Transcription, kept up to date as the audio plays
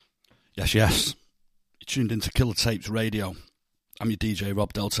Yes, yes. You're tuned into Killer Tapes Radio. I'm your DJ,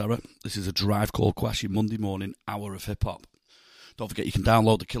 Rob Del Terra. This is a Drive Called Quest, your Monday morning hour of hip-hop. Don't forget you can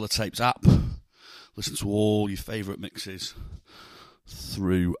download the Killer Tapes app, listen to all your favourite mixes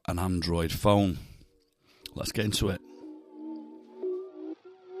through an Android phone. Let's get into it.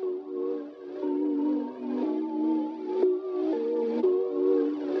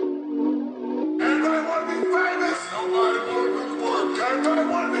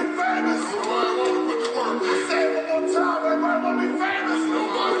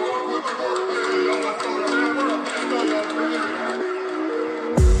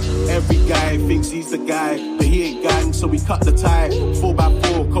 Every guy thinks he's the guy, but he ain't gang, so we cut the tie.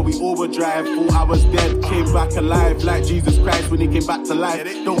 4x4, cause we overdrive. 4 hours dead, came back alive. Like Jesus Christ when he came back to life.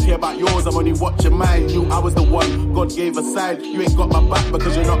 Don't care about yours, I'm only watching mine. Knew I was the one, God gave a sign. You ain't got my back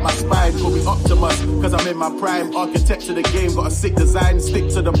because you're not my spine. Call me Optimus, cause I'm in my prime. Architect of the game, got a sick design. Stick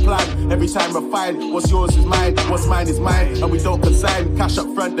to the plan, every time refine. What's yours is mine, what's mine is mine. And we don't consign, cash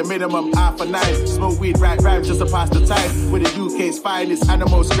up front, the minimum $9. Smoke weed, write rhymes just to pass the time. With the UK's finest,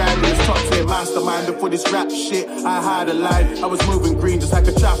 animal stranded. Top tier mastermind. Before this rap shit, I had a line. I was moving green just like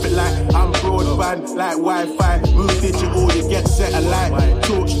a traffic light. I'm broadband like Wi-Fi. Move digital, you get set alight.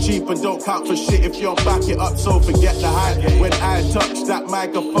 Talk cheap and don't count for shit if you're back it up, so forget the hype. When I touch that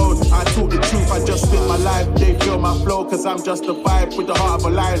microphone, I talk the truth, I just spit my life. They feel my flow cause I'm just a vibe with the heart of a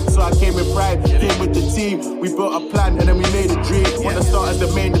lion. So I came with pride, came with the team. We built a plan and then we made a dream. Wanna start as the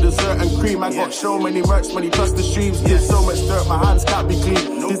main, the dessert and cream. I got so many merch money plus the streams. Did so much dirt, my hands can't be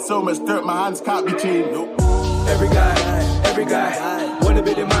clean. Did so much dirt, my hands can't be clean. Every guy, wanna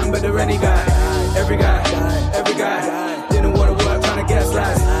be the man but the renny guy. Every guy, didn't wanna work trying to get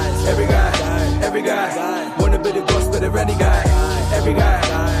sliced. Every guy, wanna be the boss but the renny guy. Every guy,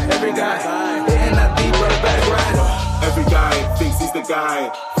 hitting that deep with a bag rider. Every guy thinks he's the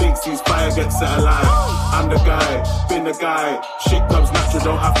guy, thinks he's fire, gets set alive. I'm the guy, been the guy, shit comes natural,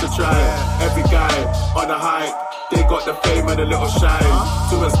 don't have to try. Every guy on a hike, they got the fame and a little shine.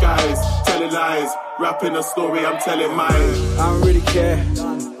 To us guys, telling lies, rapping a story, I'm telling mine. I don't really care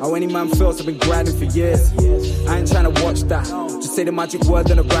how any man feels, I've been grinding for years. I ain't trying to watch that, just say the magic word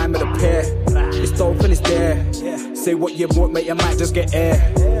and a rhyme will appear. It's dope and it's there, say what you want, mate, you might just get air.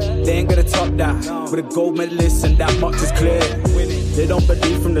 They ain't gonna top that, with a gold medalist and that much is clear. They don't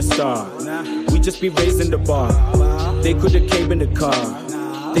believe from the start, we just be raising the bar. They could've came in the car,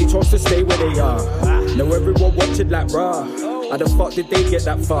 they chose to stay where they are. Now everyone watch it like raw. How the fuck did they get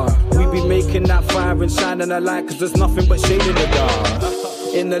that far? We be making that fire and shining a light, cause there's nothing but shade in the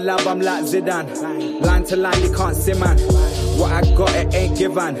dark. In the lab I'm like Zidane, line to line you can't see man. What I got it ain't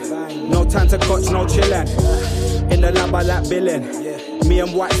given, no time to coach, no chillin'. In the lab I like billing, me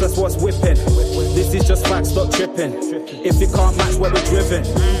and Whites that's what's whipping. This is just facts, stop tripping. If you can't match where we're driven.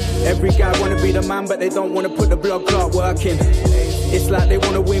 Every guy wanna be the man but they don't wanna put the blood clot work in. It's like they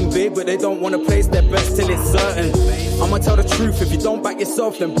wanna win big, but they don't wanna place their best till it's certain. I'ma tell the truth, if you don't back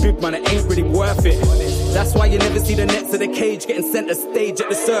yourself, then big man, it ain't really worth it. That's why you never see the nets of the cage getting center stage at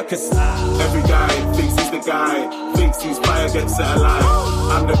the circus. Every guy thinks he's the guy, thinks he's fire, gets set alive.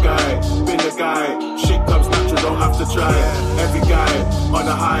 I'm the guy, been the guy, shit comes natural, don't have to try. Every guy on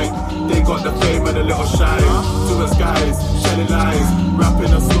a hike, they got the fame and a little shine. To us guys, telling lies,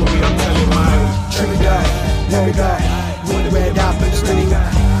 rapping a story, I'm telling mine. Every guy. Red apples to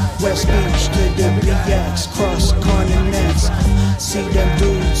West Beach to the BX, cross continents. See them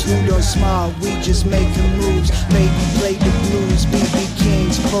dudes who don't smile, we just making moves. Maybe play the blues, BB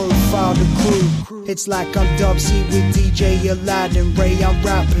King's profile the crew. It's like I'm Dub C with DJ Aladdin, Ray I'm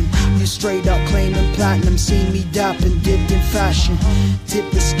rapping. You straight up claiming platinum, see me dapping, dipped in fashion. Tip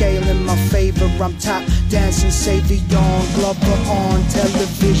the scale in my favor, I'm top dancing, Savion, Glover on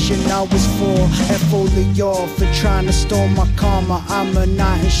television. I was for F-O-L-Y for trying to steal my karma. I'm a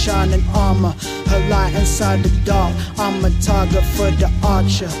knight in shining armor, a light inside the dark. I'm a target for the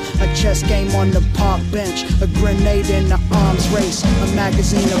archer, a chess game on the park bench, a grenade in the arms race, a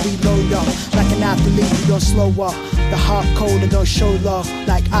magazine to reload up. Like an athlete, you don't slow up. The hot cold and don't show love,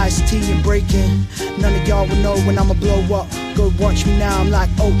 like Ice-T and breaking. None of y'all will know when I'ma blow up. Go watch me now, I'm like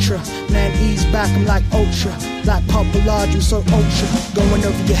Ultra. Man, ease back, I'm like Ultra. Like Papa Large, I'm so Ultra. Going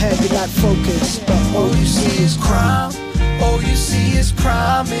over your head, you like Focus. But all you see is crime. All you see is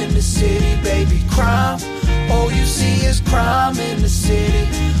crime in the city, baby, crime. All you see is crime in the city.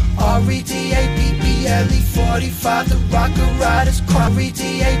 R-E-D-A-P-P-L-E 45, the rocker riders.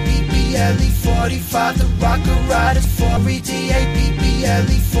 R-E-D-A-P-P-L-E 45, the rocker riders.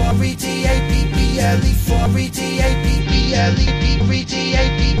 4-E-D-A-P-P-L-E 4-E-D-A-P-P-L-E 4-E-D-A-P-P-L-E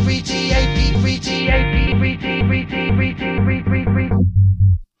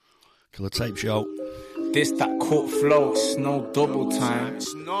Killer Tapes, yo. This that court flow, it's no double time.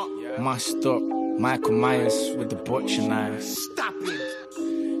 It's not. Masked up, Michael Myers with the butcher knife. Stop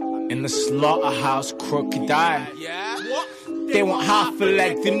it. In the slaughterhouse, crocodile. Yeah. What? They want half a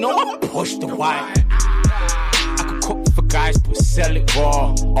leg, they know I push the white. I could cook for guys, but sell it raw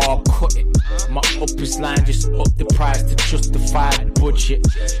or cut it. My uppers line just up the price to justify the budget.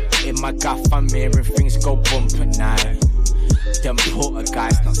 In my gaff, I'm hearing things go bump at night. Them putter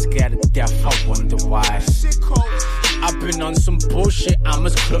guys not scared of death, I wonder why. I've been on some bullshit, I'm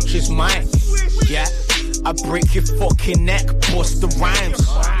as clutch as mine. Yeah, I break your fucking neck, bust the rhymes.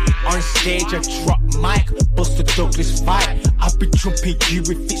 On stage, I drop mic, bust the Douglas fight. I'll be jumping you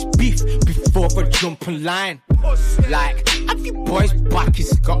if it's beef before I jump a line. Like, have you boys back,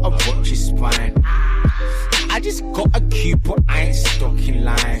 it's got a watch your spine. I just got a cue, but I ain't stuck in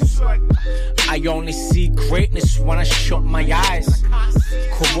line. I only see greatness when I shut my eyes.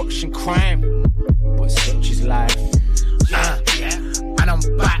 Corruption, crime, but such is life. And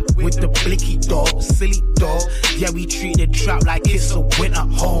I'm back with the blicky dog, silly dog. Yeah, we treat the trap like it's a winter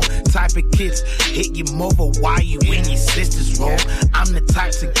home. Type of kids hit your mother while you in your sister's role. I'm the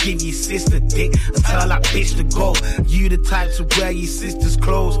type to give your sister dick and tell that bitch to go. You the type to wear your sister's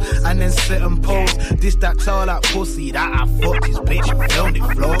clothes and then sit and pose. This that tell that pussy that I fucked this bitch and filmed it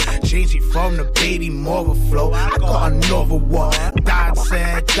flow. Change it from the baby mother flow. I got another one. Dad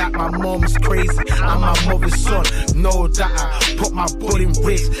said that my mom's crazy. I'm my mother's son. Know that I put my pudding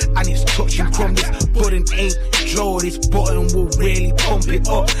wrist and it's touching from this pudding ain't Joe. This button will really pump it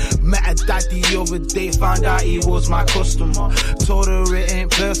up. Met a dad the other day, found out he was my customer. Told her it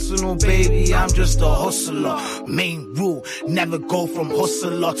ain't personal, baby, I'm just a hustler. Main rule, never go from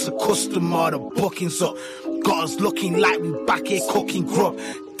hustler to customer. The bookings up, got us looking like we back here cooking grub.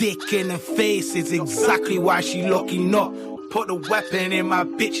 Dick in the face is exactly why she looking up. Put the weapon in my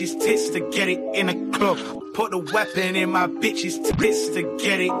bitch's tits to get it in a club. Put the weapon in my bitch's tits to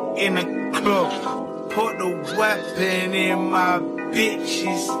get it in a club. Put the weapon in my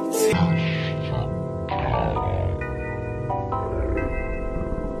bitch's tits.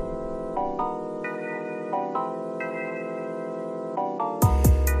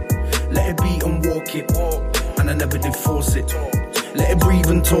 Let it be and walk it, and I never did force it. Let it breathe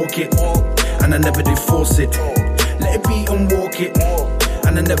and talk it, and I never did force it. Let it be and walk it,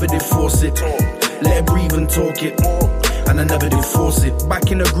 and I never did force it. Let it breathe and talk it, and I never did force it. Back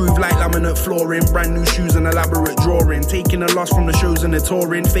in the groove like laminate flooring, brand new shoes and elaborate drawing. Taking a loss from the shows and the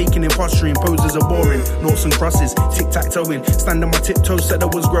touring, faking and posturing, poses are boring. Noughts and crosses, tic-tac-toeing, stand on my tiptoes, said I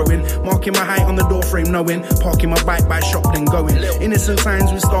was growing. Marking my height on the door frame, knowing, parking my bike by shop then going. Innocent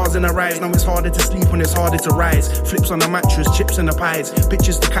signs with stars in our eyes, now it's harder to sleep when it's harder to rise. Flips on the mattress, chips and the pies,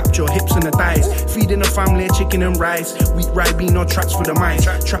 pictures to capture, hips and the thighs. Feeding a family chicken and rice, wheat ribena or traps for the mice.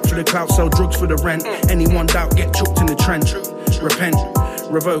 Trap for the clout, sell drugs for the rent. Anyone doubt, get choked in the trench. Repent,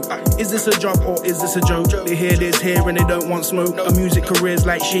 revoke. Is this a job or is this a joke? They hear this here and they don't want smoke. A music career's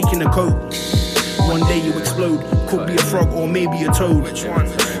like shaking a coat. One day you explode. Could be a frog or maybe a toad.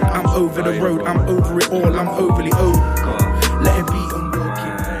 I'm over the road, I'm over it all, I'm overly old. Let it be and walk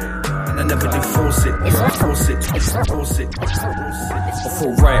it, and I never did force it. Force it, force it. I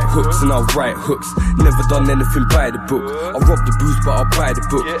throw right hooks and I'll write hooks. Never done anything by the book. I rob the booze but I'll buy the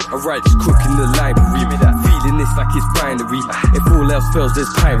book. I write this crook in the library. Feeling this like it's binary. If all else fails there's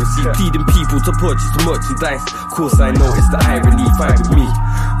piracy. Pleading people to purchase the merchandise. Of course I know it's the irony. Fine with me.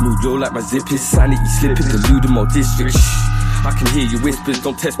 Mood low like my zip is sanity slipping. Deluding my district. I can hear your whispers.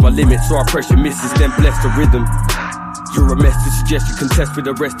 Don't test my limits so I pressure misses. Then bless the rhythm. You're a mess to suggest you contest with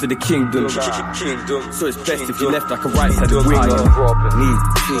the rest of the kingdom. So it's best if you left like a right side of winger. Need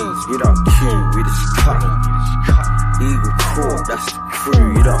keys, we don't queue, we just cut. Eagle Court, that's the crew,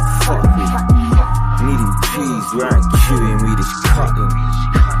 you don't fuck with. Needing keys, we ain't queuing, we just cutting.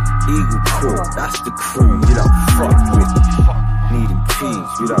 Eagle Court, that's the crew, you don't fuck with. Needing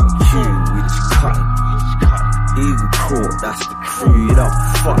keys, we don't queue, we just cutting. Eagle Court, that's the crew, you don't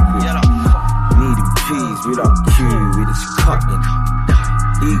fuck with. Needing keys, we don't queue, we just cutting.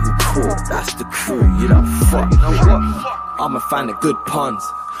 Eagle Court, that's the crew, you don't fuck with. I'm a fan of good puns.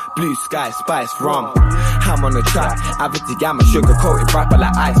 Blue sky, spice, rum. Ham on the track, avidity, I'm a sugar-coated rapper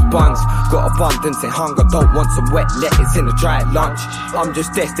like ice buns. Got abundance and hunger, don't want some wet lettuce in a dry lunch. I'm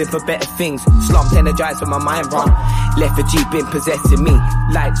just destined for better things, slumped, energized with my mind run. Lethargy been possessing me,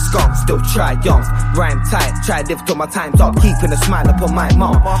 like skunk, still triumph. Rhyme tight, try live till my time's up, keeping a smile upon my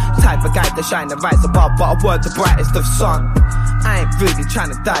mom. Type of guy to shine and rise above, but a word the brightest of sun. I ain't really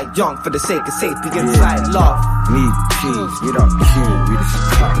trying to die young for the sake of safety inside love. Need keys, we don't queue, we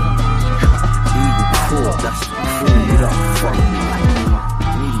just cut. Eagle Court, that's the crew, we don't fuck with.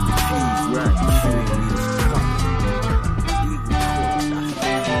 Needing keys,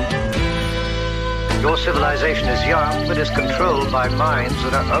 civilization is young, but is controlled by minds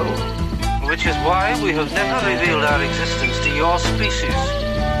that are old. Which is why we have never revealed our existence to your species.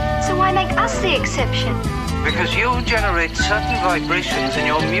 So why make us the exception? Because you generate certain vibrations in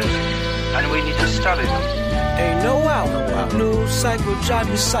your music, and we need to study them. Ain't no out, new cycle, drive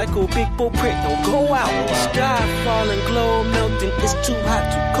me psycho, big bull prick, don't go out. Sky falling, glow melting, it's too hot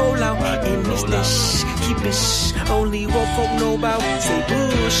to cold out. And it's that shh, keep it shh, only what folk know about. Say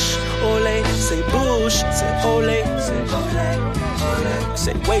bush, ole, say bush, say ole, say ole.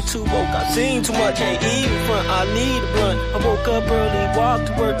 Say way too woke, I've seen too much, ain't even front, I need a blunt. I woke up early, walked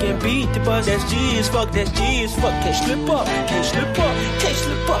to work and beat the bus. That's G as fuck, that's G as fuck. Can't slip up, can't slip up, can't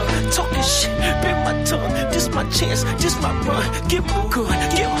slip up. Talking shit, bit my tongue, this my chance, this my run. Get my gun,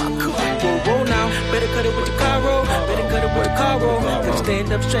 get my gun. Whoa now, better cut it with the car roll, better cut it with the car roll. Gotta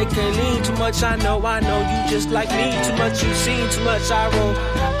stand up straight, can't lean too much, I know you just like me too much, you seen too much, I roll.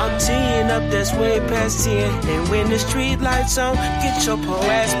 I'm teeing up, that's way past 10. And when the street lights on, get your po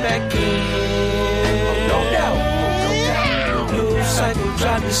ass back in. No doubt. New cycle,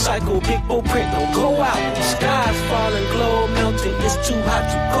 drive the cycle, big bull prick, don't go out. The sky's falling, glow melting, it's too hot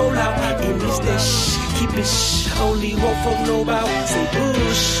to cold out. And it's that shh, keep it shh, only what folk know about. Say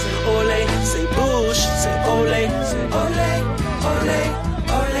bush, ole, say bush, say ole, say ole, ole, ole,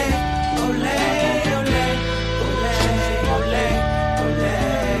 ole.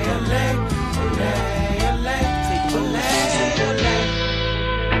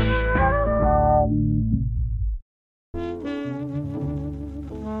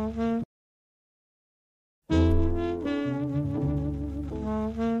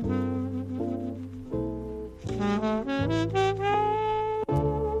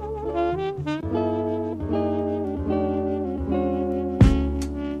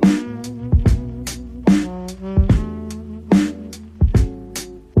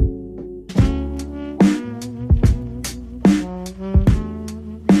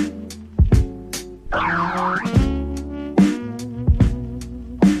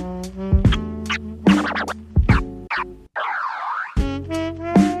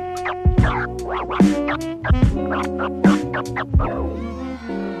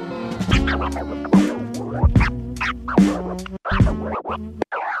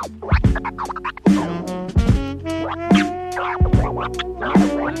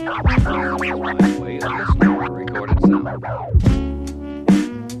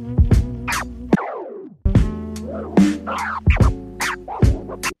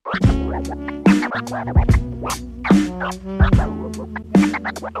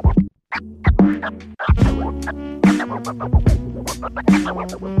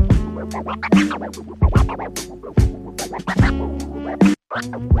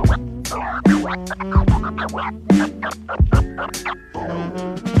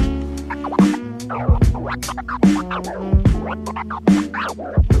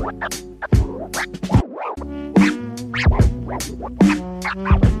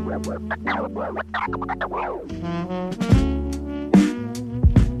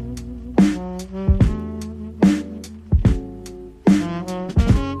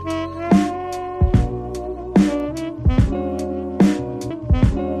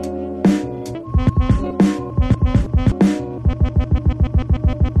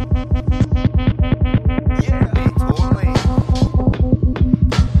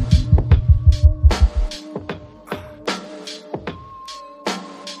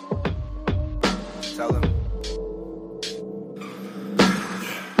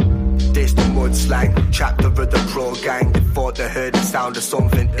 Sound of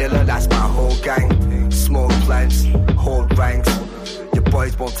something iller, that's my whole gang. Smoke plants, hold ranks. Your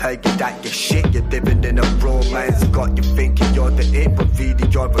boys won't tell you that you're shit, you're living in a romance. Got you thinking you're the it, but really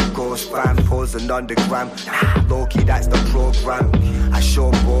you're a ghost fan. Posing on the gram, low-key that's the program. I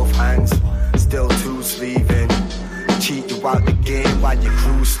show both hands, still two sleeving. Cheat you out the game while your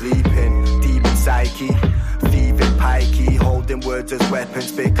crew sleeping. Demon psyche, thieving pikey. Holding words as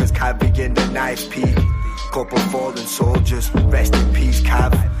weapons, because carrying the knife peak. Couple fallen soldiers, rest in peace,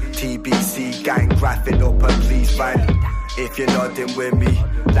 Cav. TBC gang graphing up a police van. If you're nodding with me,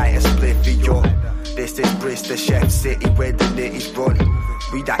 light a spliffy, yo. This is Bristol, Chef City, where the nitties run.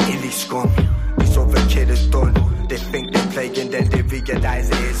 We that illy scum, this other kid is done. They think they're playing, then they realise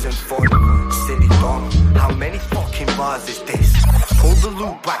it isn't fun. Silly dumb, how many fucking bars is this? Pull the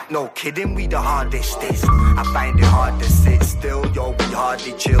loop back, no kidding, we the hardest this. I find it hard to sit still, yo, we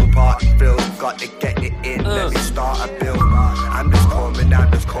hardly chill. Party filled, got to get it in, let me start a build. I'm just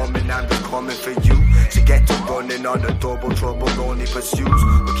coming for you. To get to running on a double trouble, only pursues.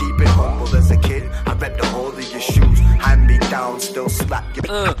 We'll keep it humble as a kid, I rep the whole of your shoes. Hand me down, still slap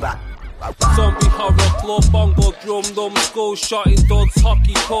your back. Zombie horror club, bongo drum, numbskull, shotting duds,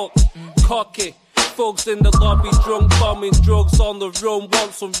 hockey puck, cocky. Thugs in the lobby, drunk, bombing, drugs on the run.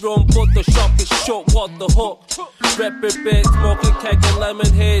 Want some rum, but the shop is shut, what the hook? Reprobate, smoking keg and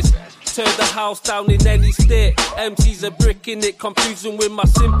lemon haze. Turn the house down in any state. MC's a brick in it, confusing with my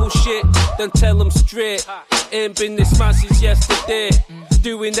simple shit. Then tell them straight, ain't been this man since yesterday.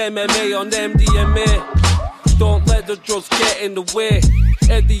 Doing MMA on MDMA. Don't let the drugs get in the way.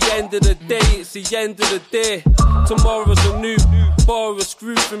 At the end of the day, it's the end of the day. Tomorrow's a new bar, a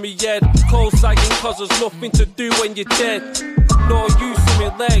screw from me head. Cold sagging cause there's nothing to do when you're dead. No use in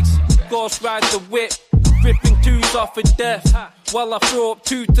my legs, ghost ride the whip. Ripping twos off of death, while I throw up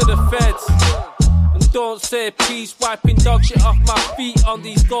two to the feds. And don't say peace, wiping dog shit off my feet on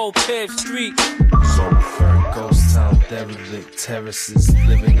these gold paved streets. Ghost town, derelict terraces,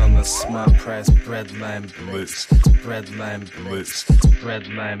 living on a smart price, breadline blitz, breadline blitz,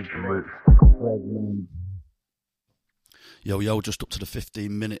 breadline blitz, breadline. Yo, just up to the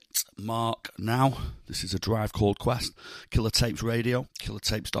 15-minute mark now. This is a Drive Called Quest. Killer Tapes Radio,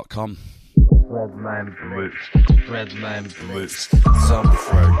 killertapes.com. Breadline blitz, breadline blitz, zombie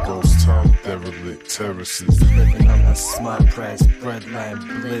ghost town, derelict terraces, living on a smart price, breadline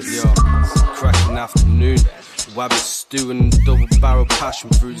blitz. Yo, it's a cracking afternoon. Wabbit stewing and double barrel passion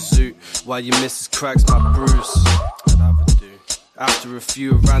fruit zoot. While your missus cracks my bruise. After a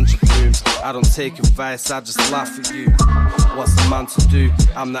few rancher blooms, I don't take advice, I just laugh at you. What's the man to do?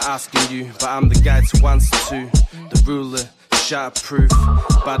 I'm not asking you, but I'm the guy to answer to. The ruler, shatterproof.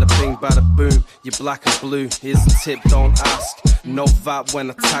 Bada bing, bada boom. You're black and blue. Here's the tip, don't ask. No VAT when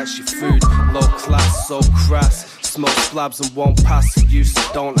I tax your food. Low class, so crass. Smoke slabs and won't pass to you, so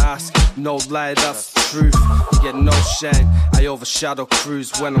don't ask. No lie, that's the truth. You get no shame. I overshadow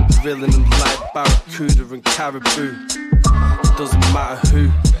crews when I'm grilling them like barracuda and caribou. It doesn't matter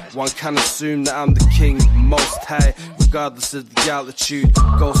who. One can assume that I'm the king, most high, regardless of the altitude.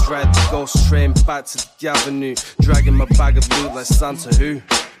 Ghost ride the ghost train back to the avenue, dragging my bag of loot like Santa who.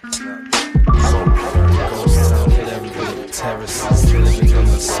 Ghost town, derelict terraces, living on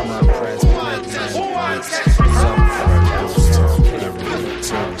a smart price, breadline blitz, ghost town, derelict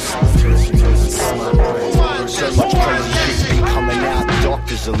terraces, living on a smart price. So much crazy shit's been coming out,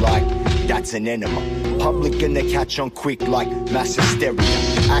 doctors are like, that's an enema. Public gonna catch on quick like mass hysteria.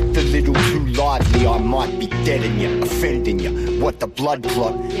 Act a little too lively, I might be deading you, offending you. What the blood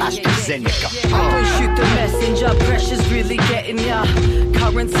clot, AstraZeneca. Don't shoot the messenger, pressure's really getting ya.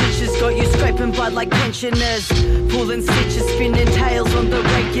 Current stitches got you scraping blood like pensioners. Pulling stitches, spinning tails on the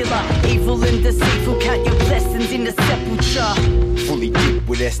regular. Evil and deceitful, count your blessings in the sepulture. Fully dipped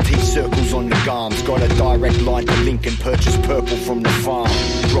with ST circles on the gums. Got a direct line to Lincoln, purchase purple from the farm.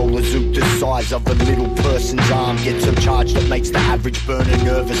 Roll a zoot the size of a little person's arm. Get so charged it makes the average burner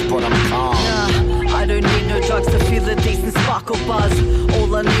nervous, but I'm calm. Nah, I don't need no drugs to feel a decent sparkle buzz.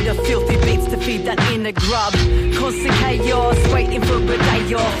 All I need are filthy beats to feed that inner grub. Constant chaos, waiting for a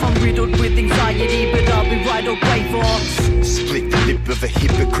day off. I'm riddled with anxiety, but I'll be right or brave off. Split the lip of a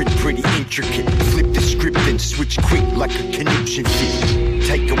hypocrite, pretty intricate. Flip the script and switch quick like a conniption fit.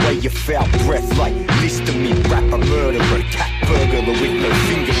 Take away your foul breath like Listerine. Rap a murderer, cat burglar with no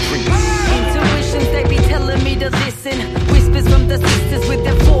fingerprints. Intuitions, they be telling me to listen. Whispers from the sisters with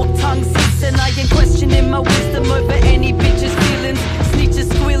their forked tongues hissing. I ain't questioning my wisdom over any bitch's feelings. Snitches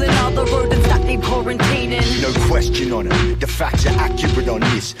squealing, all the rodents that need quarantining. No question on it, the facts are accurate on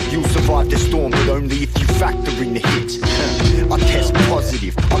this. You'll survive the storm, but only if you factor in the hits. I test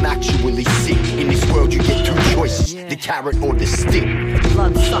positive, I'm actually sick. In this world you get two choices, the carrot or the stick.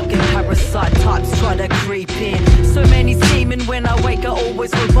 Blood-sucking parasite types try to creep in. So many scheming, when I wake I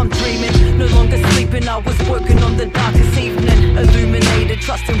always hope I'm dreaming. No longer sleeping, I was working on the darkest evening. Illuminated,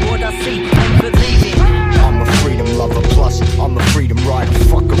 trusting what I see and believing. I'm a freedom lover, plus I'm a freedom rider.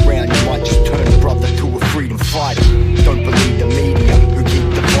 Fuck around, you might just turn a brother to a freedom fighter. Don't believe the media who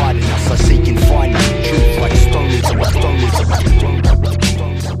keep dividing us. I seek and find the truth like stoners.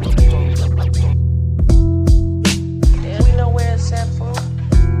 We know where it's at for.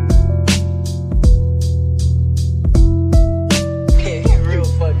 Yeah, you real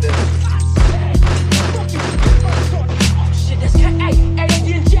fucked up. Shit, that's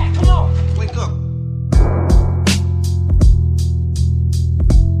hey, Jack, come on. Wake up.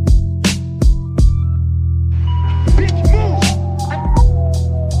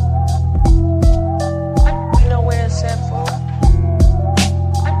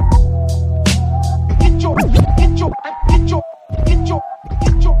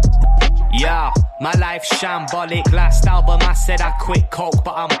 life shambolic. Last album I said I quit coke,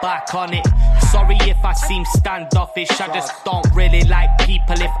 but I'm back on it. Sorry if I seem standoffish, I just don't really like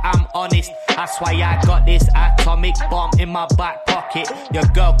people if I'm honest. That's why I got this atomic bomb in my back pocket. Your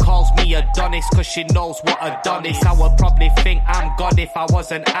girl calls me Adonis cause she knows what a done is. I would probably think I'm God if I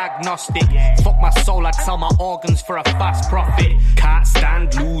wasn't agnostic. Fuck my soul, I'd sell my organs for a fast profit. Can't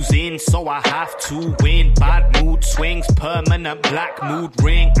stand losing, so I have to win. Bad mood swings, permanent black mood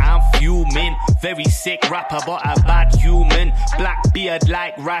ring. I'm fuming, very sick rapper but a bad human. Black beard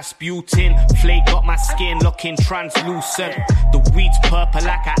like Rasputin, flake got my skin looking translucent. The weed's purple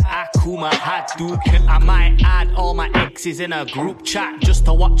like a Akuma Hadouken. I might add all my exes in a group chat just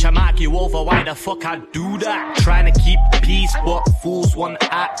to watch them argue over why the fuck I do that. Trying to keep peace but fools want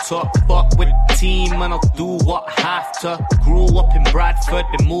to act up. Fuck with the team and I'll do what I have to. Grew up in Bradford,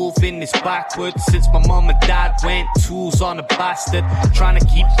 been moving this backwards since my mum and dad went tools on a bastard. Trying to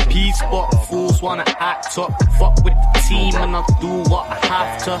keep peace but fools want to act up. Fuck with the team and I'll do what I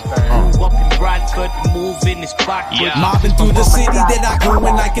have to. Grew up in Bradford, been moving this backwards. Mobbing through the city that I grew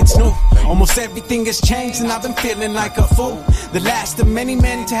in like it's new. Almost everything has changed and I've been feeling like a fool. The last of many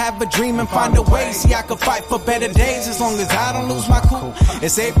men to have a dream and find a way. See, I could fight for better days as long as I don't lose my cool.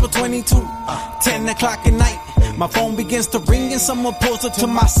 It's April 22, 10 o'clock at night. My phone begins to ring and someone pulls up to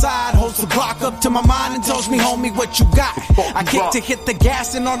my side, holds the block up to my mind and tells me, homie, what you got? I kicked to hit the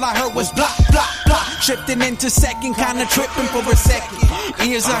gas and all I heard was block, block, block. Shifting into second, kinda tripping for a second.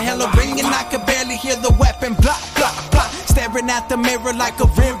 Ears are hella ringing, I could barely hear the weapon. Block, block, block. Staring at the mirror like a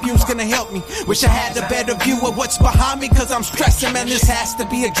rear view's gonna help me. Wish I had a better view of what's behind me, cause I'm stressing, man, this has to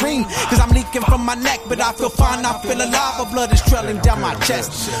be a dream. Cause I'm leaking from my neck, but I feel fine, I feel alive. A blood is trailing down my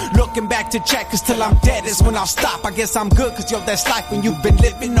chest. Looking back to check, cause till I'm dead is when I'll stop. I guess I'm good, cause yo, that's life when you've been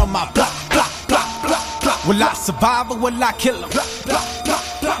living on my block, block, block, block, block. Will I survive or will I kill him? Block, block,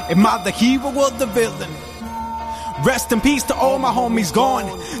 block, block. Am I the hero or the villain? Rest in peace to all my homies gone.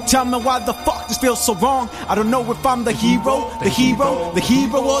 Tell me why the fuck this feels so wrong. I don't know if I'm the hero, the hero, the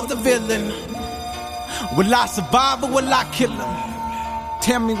hero or the villain. Will I survive or will I kill him?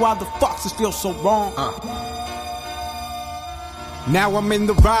 Tell me why the fuck this feels so wrong. Now I'm in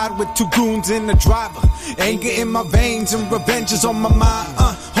the ride with two goons in the driver. Anger in my veins and revenge is on my mind.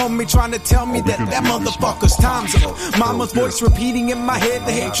 Homie trying to tell me that motherfucker's time's up. Mama's voice repeating in my head,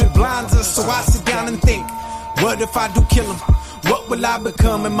 the hatred blinds us. So I sit down and think, what if I do kill him? What will I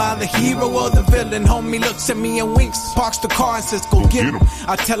become? Am I the hero or the villain? Homie looks at me and winks, parks the car and says, go get him.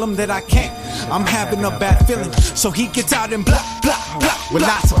 I tell him that I can't, I'm having a bad feeling. So he gets out and blah, blah, blah. Will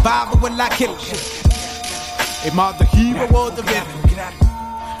I survive or will I kill him? Am I the hero or the villain?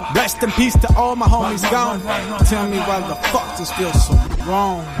 Rest in peace to all my homies gone. Tell me why the fuck this feels so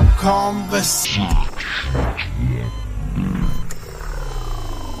wrong. Conversation.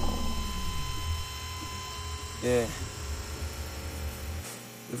 Yeah.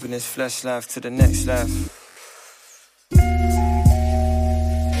 Living this flesh life to the next life.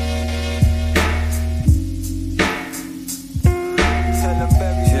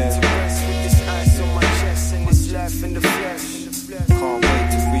 In the flesh, can't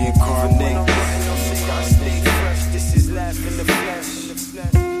wait to reincarnate. Stay fresh, this is life in the flesh.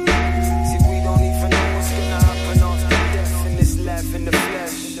 See, we don't even know what's gonna happen after death in this life in the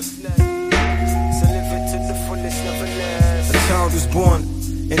flesh. So live it to the fullest, never less. A child was born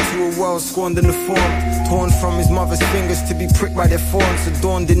into a world scorned in the form, torn from his mother's fingers to be pricked by their thorns,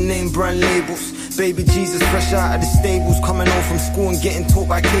 adorned in name brand labels. Baby Jesus fresh out of the stables, coming home from school and getting taught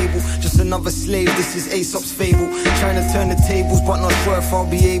by cable. Just another slave, this is Aesop's fable. Trying to turn the tables, but not sure if I'll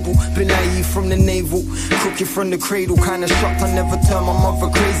be able. Been naive from the navel, crooked from the cradle. Kinda shocked I never turned my mother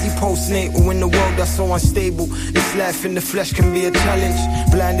crazy. Postnatal in the world that's so unstable. This life in the flesh can be a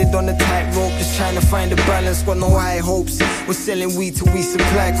challenge. Blinded on the tightrope, just trying to find a balance. Got no high hopes, we're selling weed till we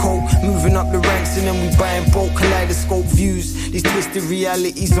supply coke. Moving up the ranks and then we buying bulk. Kaleidoscope views, these twisted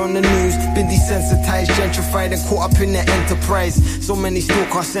realities on the news. Been desensitized, gentrified and caught up in the enterprise. So many still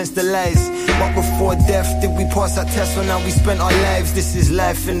can't sense the lies. But before death, did we pass that test? So now we spent our lives. This is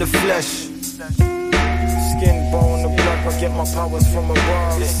life in the flesh. Skin, bone, the blood, I get my powers from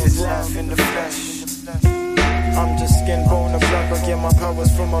above. This is life in the flesh. I'm just skin, bone, and blood, I get my powers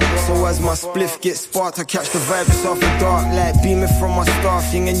from above. So as my spliff gets sparked, I catch the vibes off the dark light beaming from my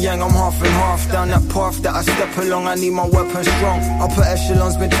staff. Yin and yang, I'm half and half. Down that path that I step along, I need my weapon strong. Upper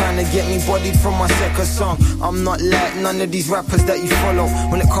echelons been trying to get me bodied from my second song. I'm not like none of these rappers that you follow.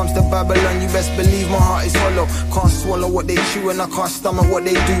 When it comes to Babylon, you best believe my heart is hollow. Can't swallow what they chew and I can't stomach what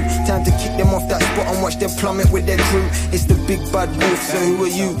they do. Time to kick them off that spot and watch them plummet with their crew. It's the big bad wolf, so who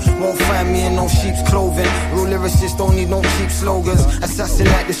are you? Won't find me in no sheep's clothing. Ruler lyricist, don't need no cheap slogans. Assassin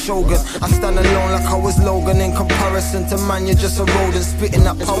like the Shogun, I stand alone like I was Logan. In comparison to man, you're just a rodent, spitting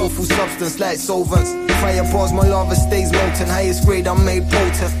that powerful substance like solvents. Fireballs, my lava stays molten. Highest grade, I'm made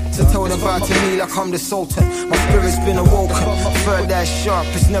potent. So tell them about to me like I'm the Sultan. My spirit's been awoken. Third eye sharp,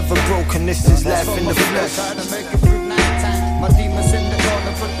 it's never broken. This is life in the flesh. My demons in the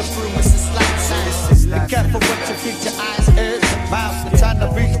corner, put the broom, it's a slap sign. Be careful what you feed your eyes, ears, and mouth. They're trying to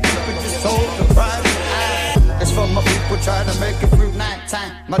reach people, just hold the private eye. It's for my people trying to make it through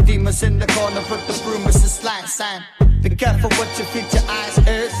nighttime. My demons in the corner, put the broom, it's a slap sign. Be careful what you feed your eyes,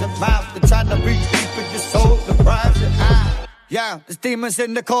 ears, and mouth. They're trying to reach people, just hold the private eye. Yeah, there's demons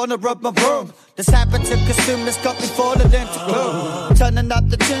in the corner of my room. This habit to consume has got me falling into gloom. Turning up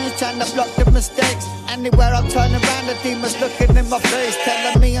the tunes, trying to block the mistakes. Anywhere I'm turning around, the demons looking in my face,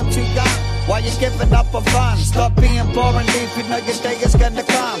 telling me I'm too young. Why you giving up on fun? Stop being boring, leave, you know your day is gonna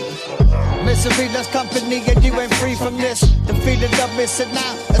come. Misery loves company and you ain't free from this. The feeling of missing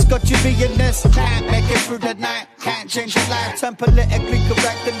out has got you being this. Can't make it through the night, can't change your life. Turn politically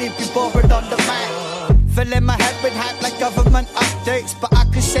correct and leave you bored on the mic. Filling my head with hype like government updates. But I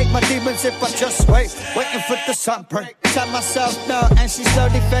can shake my demons if I just wait. Waiting for the sun break. Tell myself no, and she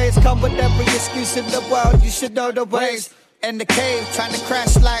slowly fades. Come with every excuse in the world, you should know the ways. In the cave, trying to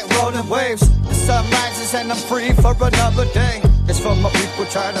crash like rolling waves. The sun rises and I'm free for another day. It's for my people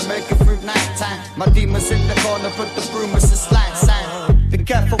trying to make it through nighttime. My demons in the corner, put the broom, it's a slide sign. Be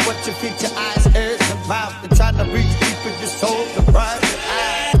careful what you feed your eyes, ears, and mouth. They're trying to reach people, just hold the private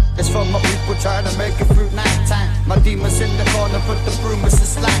eye. It's for my people trying to make it through nighttime. My demons in the corner, put the broom, it's a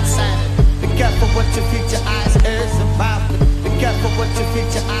slide sign. Be careful what you feed your eyes, ears, and mouth. Be careful what you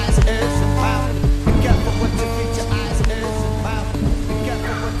feed your eyes, ears, and mouth. Be careful what you feed your eyes, ears, and mouth. Be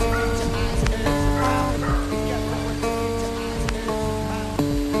careful what you feed your eyes, ears, and mouth. Be careful what you feed your eyes, ears, and mouth.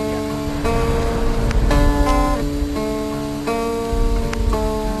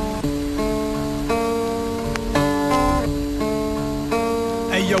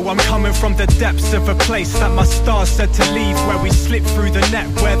 Yo, I'm coming from the depths of a place that my stars said to leave, where we slip through the net,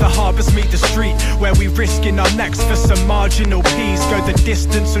 where the harbours meet the street, where we risking our necks for some marginal peas. Go the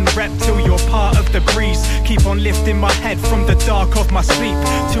distance and rep till you're part of the breeze. Keep on lifting my head from the dark of my sleep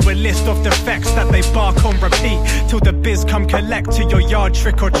to a list of defects that they bark on repeat, till the biz come collect to your yard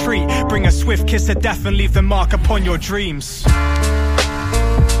trick or treat. Bring a swift kiss of death and leave the mark upon your dreams.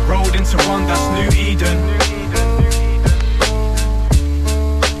 Rolled into one that's New Eden.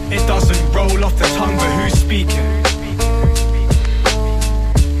 It doesn't roll off the tongue, but who's speaking?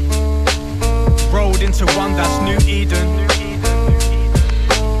 Rolled into one that's New Eden.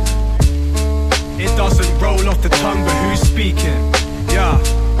 It doesn't roll off the tongue, but who's speaking?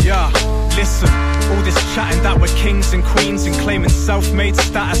 Yeah, listen. All this chatting that we're kings and queens and claiming self-made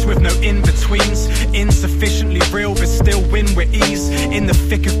status with no in-betweens. Insufficiently real, but still win with ease. In the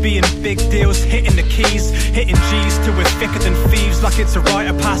thick of being big deals, hitting the keys, hitting G's till we're thicker than thieves, like it's a rite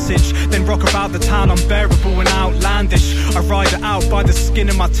of passage. Then rock about the town unbearable and outlandish. I ride it out by the skin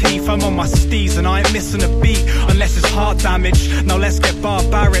of my teeth. I'm on my steez and I ain't missing a beat unless it's heart damage. Now let's get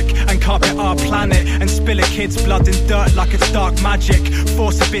barbaric and carpet our planet and spill a kid's blood in dirt like it's dark magic.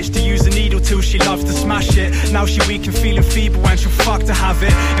 Force a bitch to use a needle till she loves to smash it. Now she weak and feeling feeble and she'll fuck to have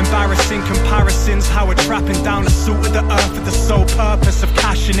it. Embarrassing comparisons, how we're trapping down the salt of the earth for the sole purpose of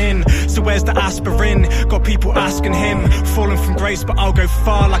cashing in. So where's the aspirin? Got people asking him, falling from grace but I'll go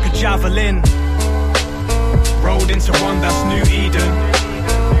far like a javelin. Rolled into one that's New Eden.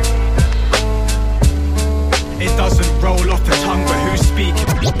 It doesn't roll off the tongue, but who's speaking?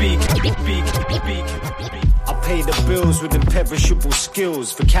 I pay the bills with imperishable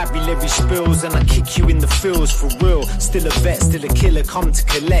skills. Vocabulary spills and I kick you in the feels for real. Still a vet, still a killer, come to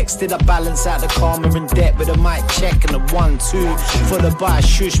collect. Still I balance out the karma and debt with a mic check and a 1-2. Followed by a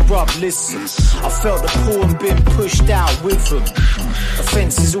shush, bruv, listen. I felt the pull and been pushed out with them.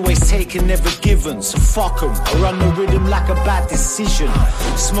 Offense is always taken, never given. So fuck them, I run the rhythm like a bad decision.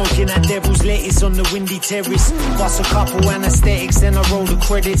 Smoking that devil's lettuce on the windy terrace. Bust a couple anesthetics, then I roll the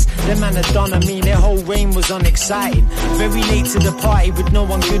credits. Them man are done, I mean their whole reign was unexciting. Very late to the party with no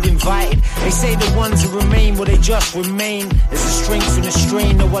one good invited. They say the ones who remain, well they just remain. There's a strength and a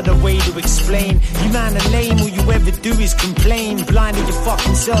strain, no other way to explain. You man are lame, all you ever do is complain. Blinded your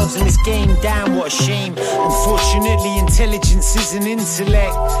fucking selves in this game, damn what a shame. Unfortunately intelligence is an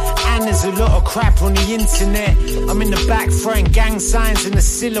intellect, and there's a lot of crap on the internet. I'm in the back throwing gang signs in a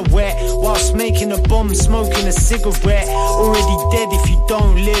silhouette, whilst making a bomb, smoking a cigarette. Already dead if you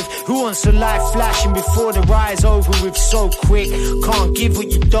don't live. Who wants a life flashing before the rise over with so quick? Can't give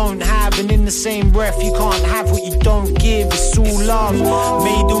what you don't have, and in the same breath you can't have what you don't give. It's all love.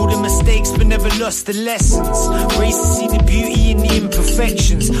 Made all the mistakes but never lost the lessons. Raised to see the beauty in the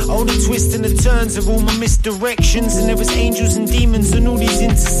imperfections. All the twists and the turns of all my misdirections. And there was angels and demons in all these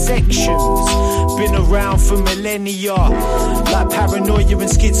intersections. Been around for millennia, like paranoia and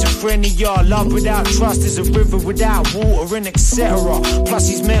schizophrenia. Love without trust is a river without water, and etc. Plus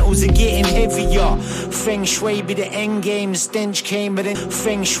these metals are getting heavier. Feng Shui be the end game, the stench came, but then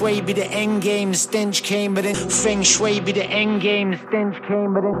Feng Shui be the end game, the stench came, but then Feng Shui be the end game, the stench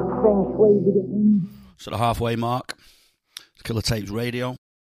came, but then Feng Shui be the end. So the halfway mark. Killer Tapes Radio.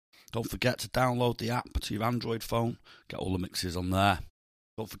 Don't forget to download the app to your Android phone. Get all the mixes on there.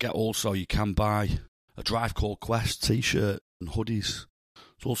 Don't forget also you can buy a Drive Called Quest t-shirt and hoodies.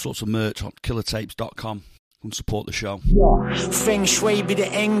 There's all sorts of merch on killertapes.com. And support the show. Feng Shui be the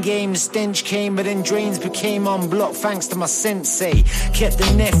end game, the stench came, but then drains became unblocked thanks to my sensei. Kept the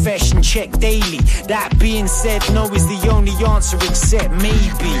nefesh in check daily. That being said, no is the only answer except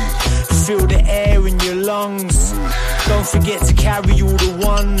maybe. Feel the air in your lungs. Don't forget to carry all the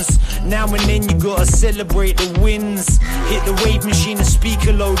ones. Now and then you gotta celebrate the wins. Hit the wave machine and speak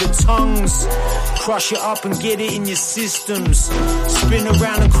a load of tongues. Crush it up and get it in your systems. Spin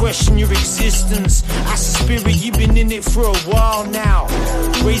around and question your existence. As a spirit, you've been in it for a while now.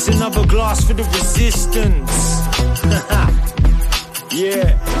 Raise another glass for the resistance.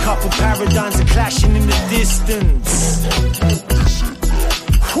 Yeah, couple paradigms are clashing in the distance.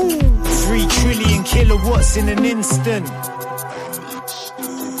 3 trillion kilowatts in an instant.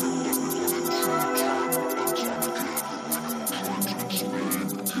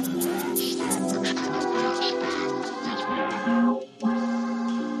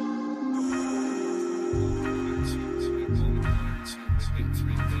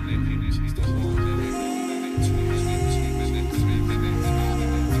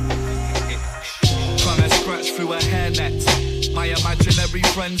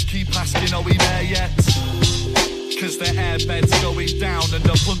 Friends keep asking, are we there yet? Cause the airbed's going down and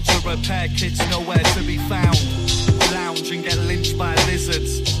a bunch of repair kits nowhere to be found. Lounge and get lynched by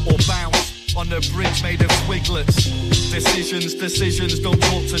lizards, or bounce on a bridge made of twiglets. Decisions, don't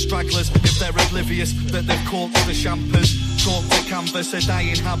talk to stragglers if they're oblivious that they've caught the champers. Talk to canvas, a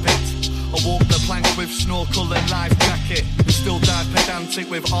dying habit. I walk the plank with snorkel and life jacket. Still dive pedantic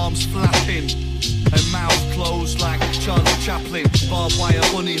with arms flapping and mouth closed like Charlie Chaplin. Barbed wire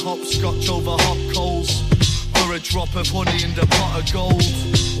bunny hop scotch over hot coals. For a drop of honey in the pot of gold.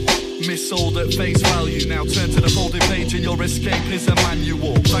 Missold at face value. Now turn to the folded page in your escapism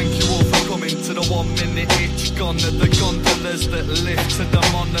manual. Thank you all for coming to the 1 minute itch. Gone are the gondolas that lift to the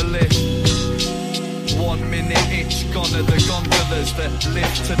monolith. 1 minute itch, gone are the gondolas that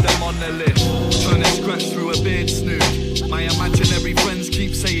lift to the monolith. Trying to scratch through a beard snood. My imaginary friends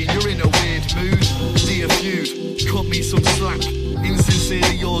keep saying you're in a weird mood. Dear feud, cut me some slack.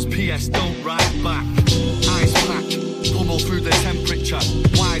 Insincerely yours, PS, don't write back. Ice pack, pummel through the temperature.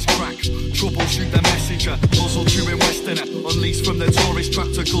 Wisecrack, troubleshoot the messenger. Muzzle chewing westerner, unleashed from the tourist trap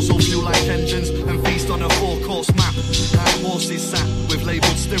to guzzle fuel like engines and feast on a 4-course map. High horses sat with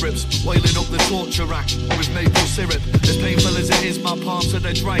labelled stirrups, oiling up the torture rack with maple syrup. As painful as it is, my palms are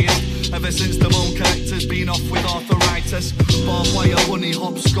the driest ever since the bone collector's been off with arthritis. Barbed wire, honey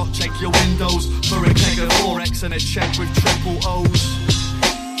hop, scotch, check your windows for a keg of 4X and a check with triple O's.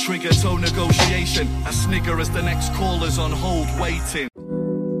 Trigger toe negotiation, I snigger as the next caller's on hold waiting.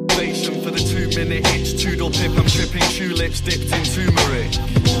 For the 2 minute itch, Toodle pip, I'm tripping tulips dipped in turmeric.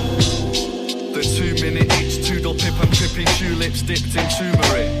 The 2 minute itch, Toodle pip, I'm tripping tulips dipped in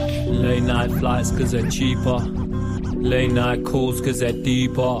turmeric. Late night flights cause they're cheaper. Late night calls cause they're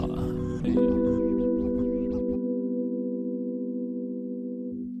deeper.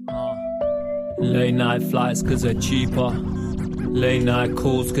 Late night flights cause they're cheaper. Late night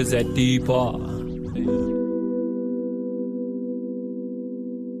calls cause they're deeper.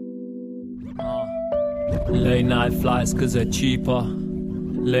 Late night flights cause they're cheaper.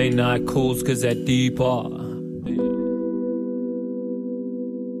 Late night calls cause they're deeper.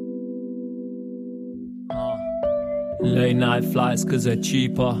 Late night flights cause they're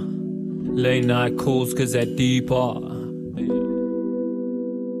cheaper. Late night calls cause they're deeper.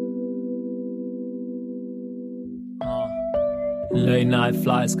 Late night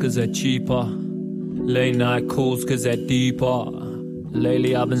flights cause they're cheaper. Late night calls cause they're deeper.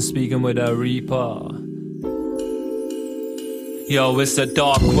 Lately I've been speaking with a reaper. Yo, it's a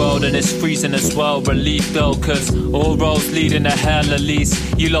dark world and it's freezing as well. Relief though, cause all roads leading to hell at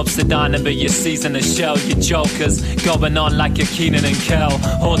least. You lobster dining but you're seizing a shell. You jokers going on like you're Keenan and Kel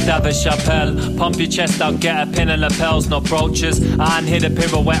or David Chappelle. Pump your chest out, get a pin and lapels, no brooches. I ain't hit a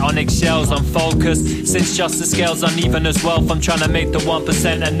pirouette on eggshells, I'm focused. Since just the scale's uneven as well, I'm trying to make the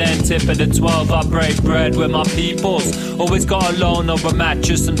 1% and then tip at the 12. I break bread with my peoples. Always got a loan over a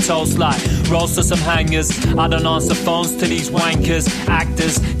mattress, some toast like roast or some hangers. I don't answer phones to these wankers.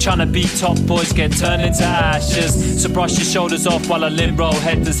 Actors trying to be top boys get turned into ashes. So brush your shoulders off while I limb roll.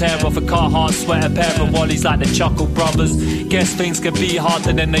 Head his hair off a Carhartt sweater, pair of Wallies like the Chuckle Brothers. Guess things could be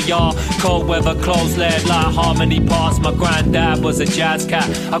harder than they are. Cold weather, clothes layered like Harmony Pass. My granddad was a jazz cat.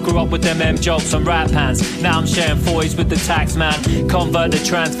 I grew up with them M jokes on rap hands. Now I'm sharing 40s with the tax man. Convert the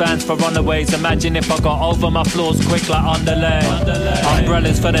trans fans for runaways. Imagine if I got over my flaws quick like underlay.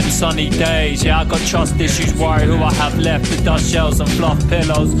 Umbrellas for them sunny days. Yeah, I got trust issues, worry who I have left. The dust shells and fluff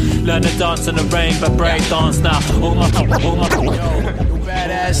pillows. Learn to dance in the rain, but break dance now. All my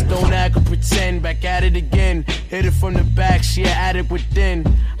badass, don't act or pretend. Back at it again. Hit it from the back, she an addict within.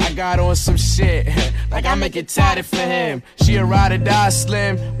 I got on some shit, like I make it tatted for him. She a ride or die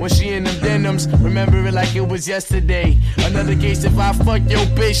slim, when she in them denims. Remember it like it was yesterday. Another case if I fuck your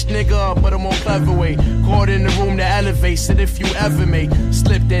bitch nigga up, but I'm on clever way. Caught in the room to elevate, said if you ever make.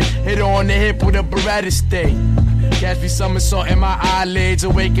 Slipped in, hit her on the hip with a Beretta stay. Catch me somersault in my eyelids,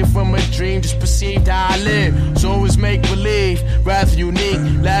 awaken from a dream, just perceived how I live. So always make believe, rather unique,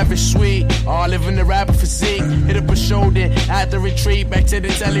 lavish, sweet. All living the rapper physique. Hit up a shoulder at the retreat, back to the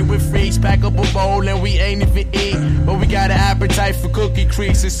telly with freaks. Pack up a bowl and we ain't even eat, but we got an appetite for cookie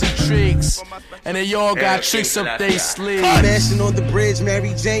creeks and some tricks. And they all got tricks up they sleeves. Mashing on the bridge,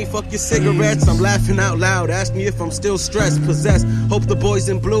 Mary Jane, fuck your cigarettes. I'm laughing out loud, ask me if I'm still stressed, possessed. Hope the boys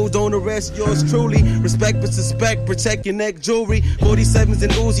in blue don't arrest yours truly. Respect but suspect, protect your neck jewelry. 47s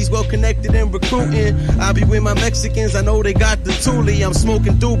and Uzis, well connected and recruiting. I be with my Mexicans, I know they got the toolie. I'm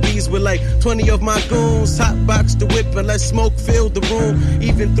smoking doobies with like 20 of my goons. Hot box the whip and let smoke fill the room.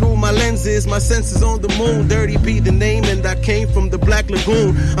 Even through my lenses, my senses on the moon. Dirty be the name and I came from the Black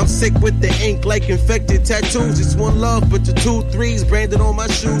Lagoon. I'm sick with the ink like infected tattoos. It's one love but the 2 3s branded on my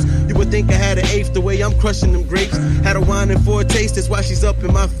shoes. You would think I had an eighth the way I'm crushing them grapes. Had a whining for a taste, that's why she's up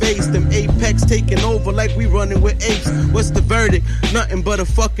in my face. Them apex taking over like we running with apes. What's the verdict? Nothing but a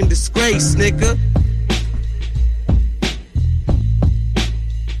fucking disgrace, nigga.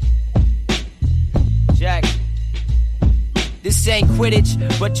 Jack, this ain't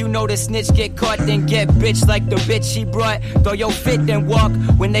Quidditch, but you know the snitch get caught, then get bitch like the bitch she brought. Throw your fit, then walk.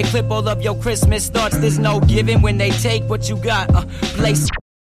 When they clip all of your Christmas thoughts, there's no giving when they take what you got. Place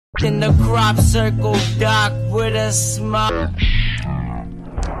in the crop circle, doc with a smile.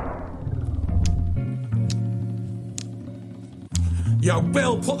 Yo,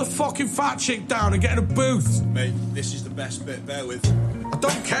 Bill, put the fucking fat chick down and get in a booth. Mate, this is the best bit, bear with. I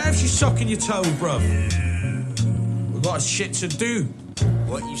don't care if she's sucking your toe, bruv. We've got shit to do.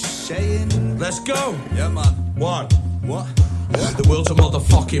 What you saying? Let's go. Yeah, man. One. What? The world's a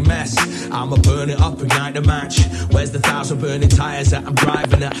motherfucking mess. I'ma burn it up, ignite the match. Where's the 1,000 burning tires that I'm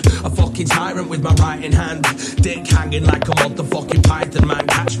driving at? A fucking tyrant with my right in hand. Dick hanging like a motherfucking python, man.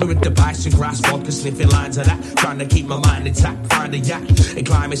 Catch me with the bison grass, vodka sniffing lines of that. Trying to keep my mind intact, find a yak and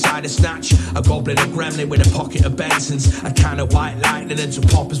climb inside a snatch. A goblin, a gremlin with a pocket of Bensons. A can of white lightning and some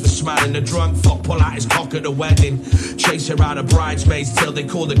poppers for smiling. A drunk fuck pull out his cock at the wedding. Chase around the bridesmaids till they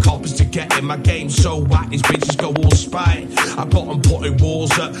call the coppers to get him. My game's so whack, these bitches go all spy. I got them putting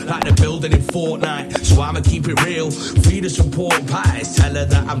walls up like they're building in Fortnite. So I'ma keep it real, feed her some pork pies. Tell her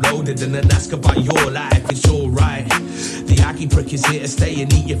that I'm loaded and then ask her about your life, it's alright. The Aggie prick is here to stay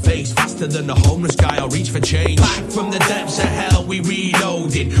and eat your face. Faster than the homeless guy, I'll reach for change. Back from the depths of hell, we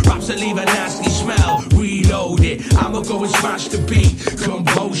reloaded. Raps that leave a nasty smell, reload it. I'ma go and smash the beat,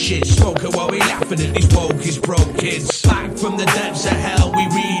 compose shit. Smoke it while we laughing at these bogus broke kids. Back from the depths of hell, we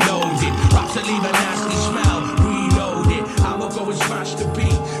reloaded. Raps that leave a nasty smell, reload it. I'ma go and smash the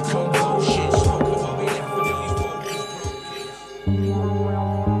beat, compose shit. Smoke it while we laughing at these bogus broke kids.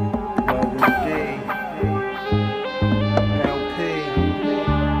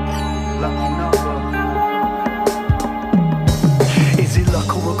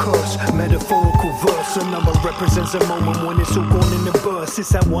 Metaphorical verse, a number represents a moment when it's all gone in the burst. It's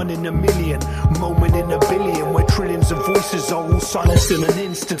that 1 in a million, moment in a billion, where trillions of voices are all silenced in an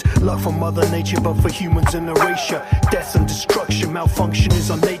instant. Love for Mother Nature, but for humans an erasure. Death and destruction, malfunction is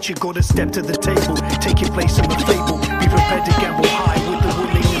on nature. Gotta step to the table, take your place in the fable. Be prepared to gamble high with the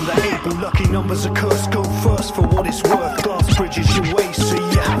willing and the able. Lucky numbers are cursed, go first for what it's worth. Glass bridges your way, so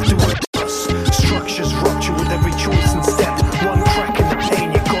you have to adjust. Structures rupture with every choice and step. One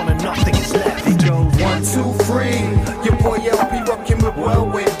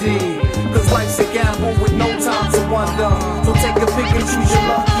choose your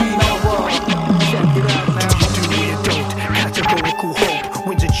lucky number. Check it out now. Do we adopt categorical hope?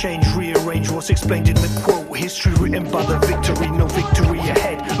 Winds of change, rearrange what's explained in the quote. History written by the victory, no victory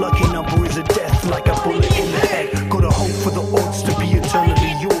ahead. Lucky number is a death, like a bullet in the head. Gotta hope for the odds to be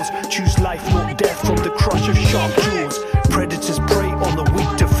eternally yours. Choose life, not death, from the crush of sharp jaws. Predators prey on the weak,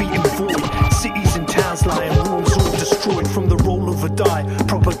 defeating void. Cities and towns lie in ruins, all destroyed from the roll of a die.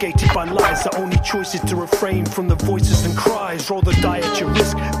 Propagated by lies, the only choice is to refrain from the voices and cries. Roll the die at your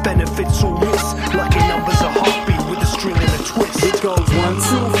risk, benefits or risks. Lucky numbers a heartbeat with a string and a twist. It goes 1,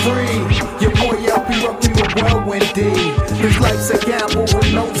 2, 3. Your boy out be rocking the whirlwind D. His life's a gamble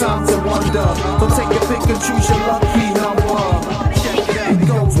with no time to wonder. Don't take a pick and choose your lucky number. It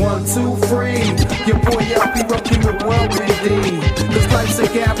goes 1, 2, 3. Your boy out be rocking the whirlwind D. His life's a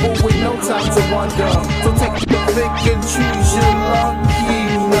gamble with no time to wonder. Don't take a pick and choose your lucky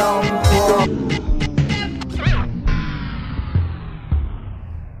number.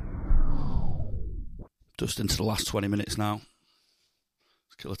 Just into the last 20 minutes now.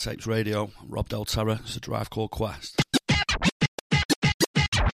 It's Killer Tapes Radio. I'm Rob Del Terra. It's a drive called Quest.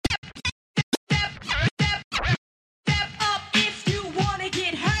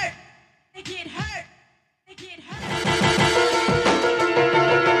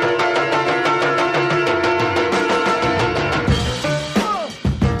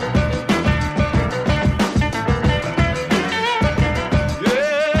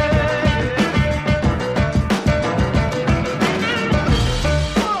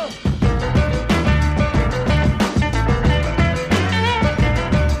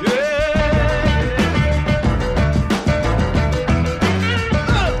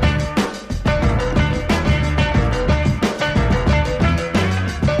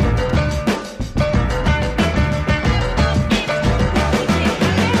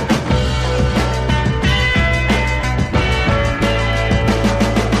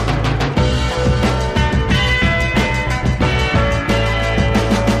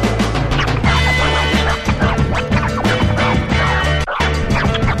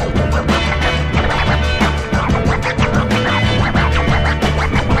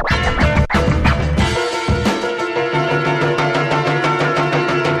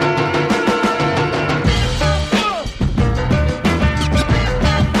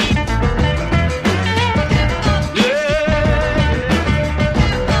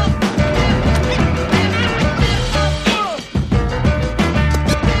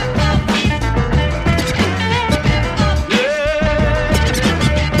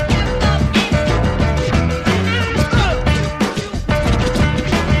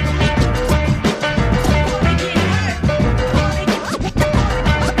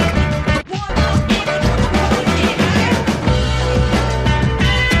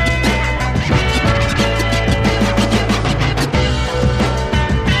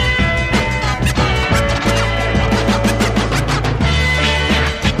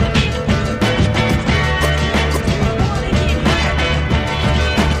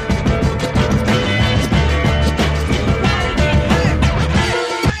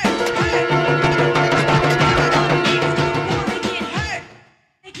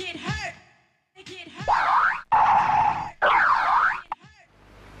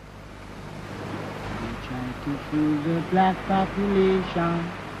 black population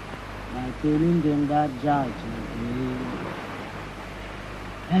by telling them that Georgia is.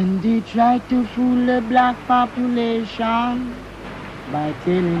 And they try to fool the black population by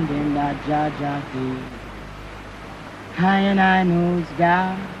telling them that Georgia is. I and I knows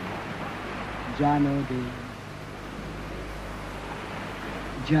God, Jah know day,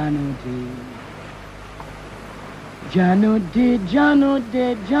 Jah know day. Jah know day, Jah know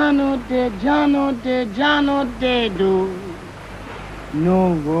day, Jah know day, Jah know day, Jah know day do.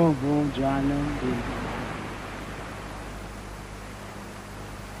 No, Jah know day.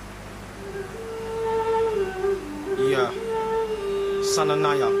 Yeah, Son of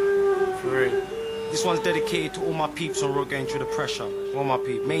Naya, for real. This one's dedicated to all my peeps on road going through the pressure. All my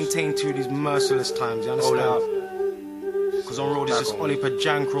peeps. Maintain through these merciless times, you understand? Because on road is just Oliver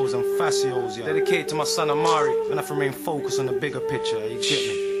Jankros and Facios, yeah. Dedicated to my son Amari, and I have to remain focused on the bigger picture, you get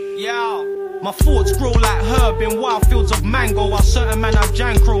me? Yeah. My thoughts grow like herb in wild fields of mango, while certain men have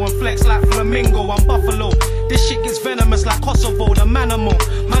Jankro and flex like flamingo. I'm Buffalo. This shit gets venomous like Kosovo, the manimal.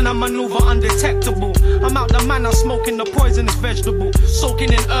 Man, I maneuver undetectable. I'm out the man, I'm smoking the poisonous vegetable.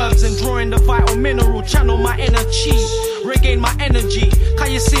 Soaking in herbs and drawing the vital mineral. Channel my inner chi, regain my energy.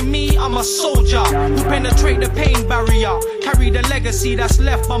 Can you see me? I'm a soldier who penetrate the pain barrier. Carry the legacy that's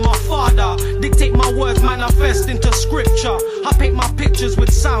left by my father. Dictate my words, manifest into scripture. I paint my pictures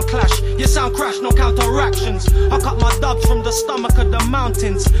with sound clash. Your sound crash, no counteractions. I cut my dubs from the stomach of the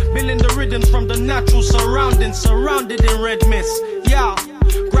mountains. Building the rhythms from the natural surroundings. Surrounded in red mist, yeah.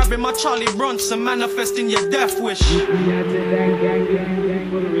 Grabbing my Charlie Bronson, manifesting your death wish.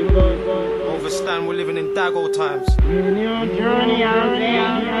 Overstand, we're living in Dago times.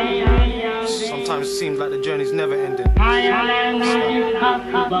 Sometimes it seems like the journey's never ending. What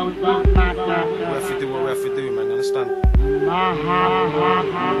if you do, what if you do, man, understand?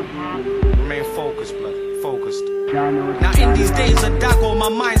 Remain focused, blood, focused. Now in these days of Dago, my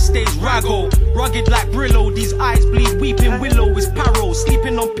mind stays raggo. Rugged like Brillo, these eyes bleed, weeping willow is paro.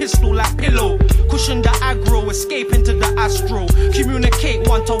 Sleeping on pistol like pillow. Cushion the aggro, escape into the astro. Communicate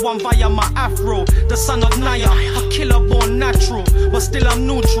one-to-one via my afro. The son of Naya, a killer born natural. But still I'm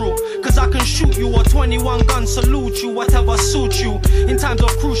neutral, cause I can shoot you. A 21 gun salute you, whatever suits you. In times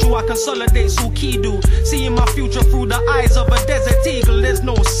of crucial, I consolidate Sukidu. Seeing my future through the eyes of a desert eagle. There's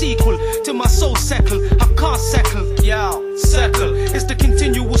no sequel till my soul settle. I can't settle, yeah, settle. It's the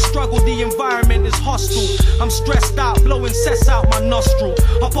continual struggle, the environment is hostile. I'm stressed out, blowing cess out my nostril.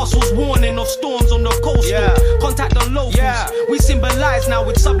 Apostles warning of storms on the coastal, yeah. Contact the locals, yeah. We symbolize now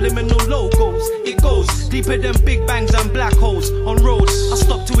with subliminal logos. It goes deeper than big bangs and black holes. On roads, I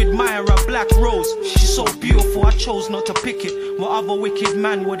stop to admire a black rose. She's so beautiful, I chose not to pick it. What other wicked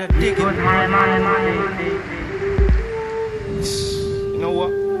man would have dig it? You know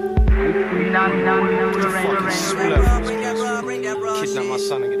what? Fucking split. Kidnap my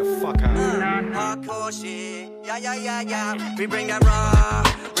son and get the fuck out of here. Hardcore shit. Yeah. We bring that raw.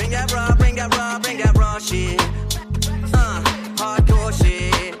 Bring that raw, bring that raw, bring that raw shit. Hardcore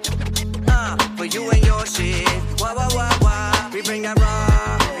shit. For you and your shit. Wah. We bring that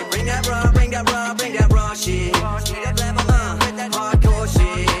raw. We bring that raw, bring that raw, bring that raw shit. Hardcore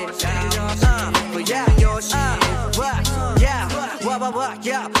shit. For you and your shit.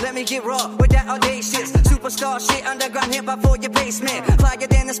 Yeah, let me get raw with that audacious superstar shit. Underground hip hop for your basement. Flyer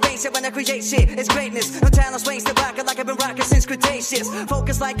than the space when I create shit. It's greatness. No talent waste to rock it like I've been rocking since Cretaceous.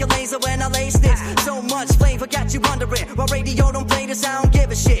 Focus like a laser when I lace this. So much flavor got you wondering. While radio don't play this, I don't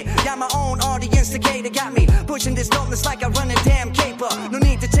give a shit. Got my own audience to cater. Got me pushing this dopeness like I run a damn caper. No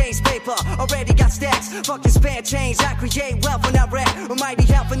need to chase paper. Already got stacks. Fucking spare change. I create wealth when I rap. Almighty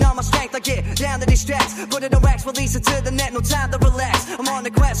helping all my strength. I get down to these tracks. Put it on wax, release it to the net. No time to relax. I'm on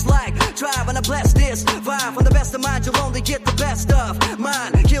the quest like driving to bless this vibe. From the best of mind, you'll only get the best of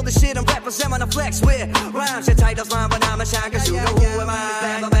mine. Kill the shit I'm representing when I flex with rhymes. Your title's mine when I'm a shine, cause you know who am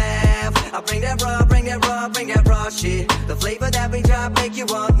I. I bring that raw, bring that raw, bring that raw shit. The flavor that we drop make you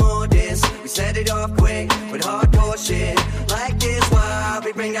want more this. We set it off quick with hardcore shit. Like this, why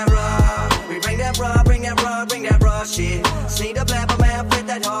we bring that raw. We bring that raw, bring that raw, bring that raw shit. See the blabber man with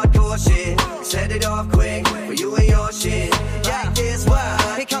that hardcore shit. We set it off quick for you and your shit. Like this,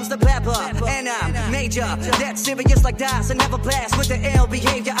 why? Here comes the blabber, and I'm major. That's serious like dice, and never blast with the ill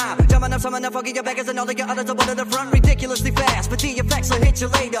behavior. I'm jumping up, summon up, foggy your beggars, and all of your others are one of the front ridiculously fast. But the effects will hit you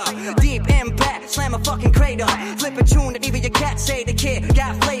later. Deep impact, slam a fucking crater. Flip a tune that even your cat say the kid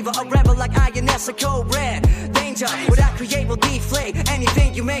got flavor. A rebel like INS, a code red. Danger, what I create will deflate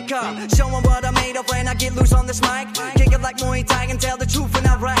anything you make up. Showing what I'm made of when I get loose on this mic. Kick it like Muay Thai and tell the truth when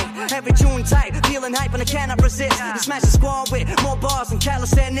I write. Every tune tight, feeling hype and I cannot resist. You smash the squad with more bars than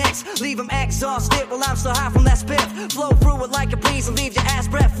calisthenics. Leave them exhausted while I'm so high from that spit. Flow through it like a breeze and leave your ass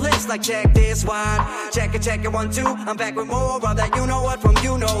breathless. Like check this one, check it 1, 2. I'm back with more of that you know what from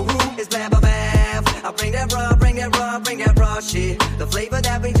you know who. It's Blabber Math. I bring that raw, bring that raw, bring that raw shit. The flavor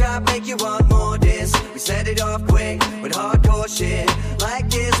that we drop make you want more this. We set it off quick with hardcore shit. Like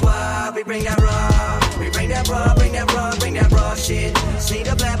this, why we bring that raw. We bring that raw, bring that raw, bring that raw shit. See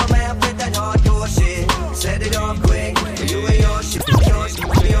the Blabber Math with that hardcore shit. We set it off quick for you and your shit.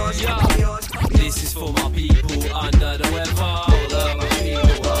 This is for my people under the weather. All of my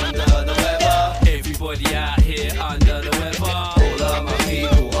people under the weather. Everybody out here under the weather. All of my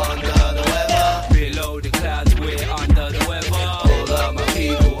people under the weather. Below the clouds, we're under the weather. All of my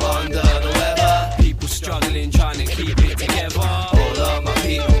people under the weather. People struggling, trying to keep it together. All of my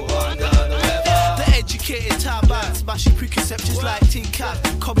people under the weather. The educated tabas, smashing preconceptions like tin cap.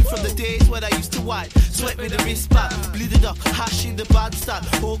 me from the days when I used to wipe, sweat with the wristband, bleeding up, hash in the bandstand,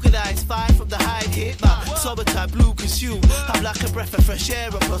 organised fire from the high hit man. Summertime blue consume, I'm like a breath of fresh air,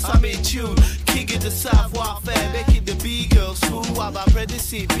 and plus I'm in tune. King in the south, warfare, making the B-girls fool. I'm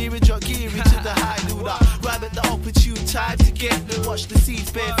apprenticing, beer and drug gear into the high noon. I rhyme at the opportune time to get them, watch the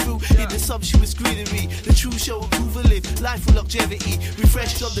seeds bear fruit in the sumptuous greenery. The true show of prove a live, life with longevity.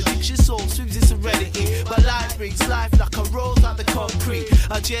 Refreshed on the diction, soul swims in serenity. My life brings life like a rose out the concrete.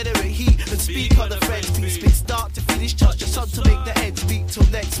 I generate heat and speak on the friends beat. Spit start to finish, touch the sun to make the end speak till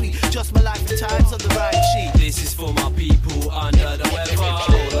next week. Just my life and times on the right sheet. This is for my people under the weather. All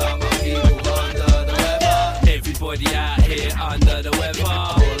of my people under the weather. Everybody out here under the weather.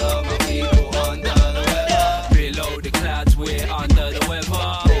 All of my people under the weather. Below the clouds, we're under the weather.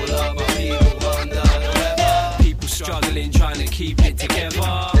 All of my people under the weather. People struggling, trying to keep it together.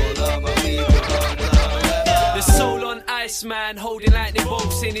 All of my people under the weather. The soul on ice, man, holding lightning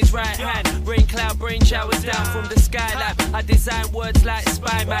bolts in his right hand. Rain cloud, brain showers down from the skylab. I design words like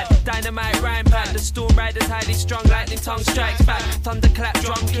Spy-Man, dynamite rhyme pad. The storm riders highly strung, lightning tongue strikes back. Thunderclap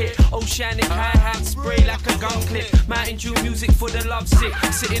drum kit, oceanic hi-hat, spray like a gun clip. Mountain Dew music for the lovesick,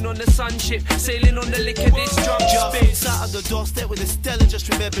 sitting on the sunship, sailing on the liquor this drum spit. Sat on the doorstep with a Stella, just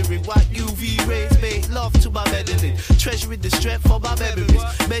remembering white UV rays make love to my meddling. Treasuring the strength of my memories,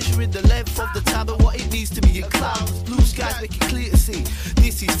 measuring the length of the time and what it needs to be in clouds. Blue skies make it clear to see.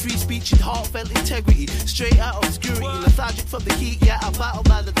 This is free speech and heartfelt integrity. Straight out of obscurity, lethargic from the heat, yet I battle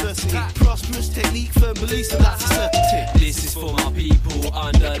my adversity. Prosperous technique, firm beliefs, and that's a certainty. This is for my people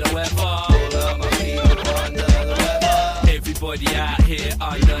under the weather. All of my people under the weather. Everybody out here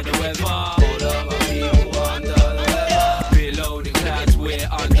under the weather. All of my people under the weather. Below the clouds, we're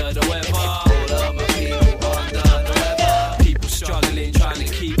under the weather. All of my people under the weather. People struggling, trying to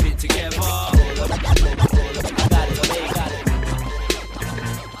keep it together.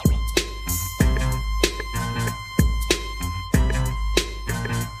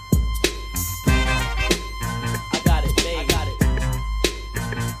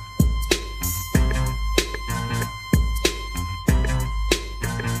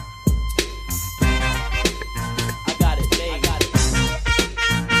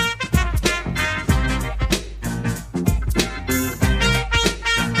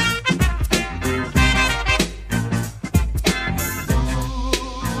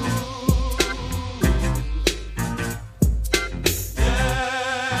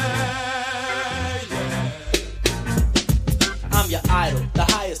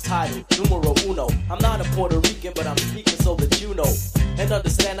 Numero uno. I'm not a Puerto Rican, but I'm speaking so that you know. And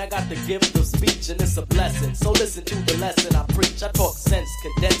understand I got the gift of speech and it's a blessing. So listen to the lesson I preach. I talk sense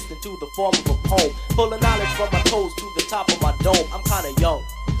condensed into the form of a poem. Full of knowledge from my toes to the top of my dome. I'm kinda young,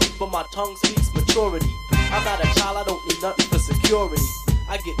 but my tongue speaks maturity. I'm not a child, I don't need nothing for security.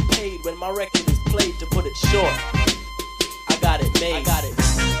 I get paid when my record is played, to put it short. I got it made. I got it.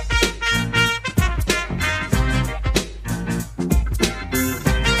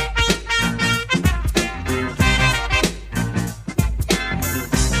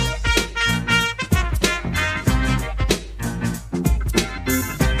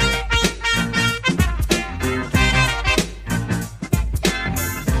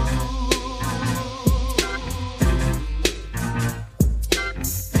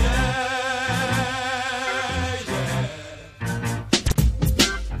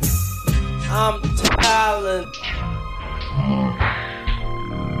 I'm talent.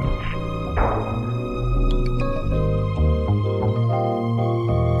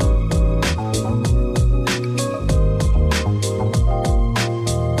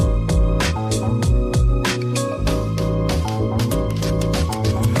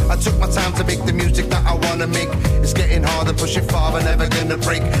 I took my time to make the music that I wanna make. It's getting harder, pushing farther, never gonna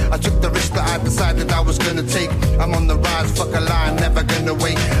break. I took the risk that I decided I was gonna take. I'm on the rise, fuck a lie, never gonna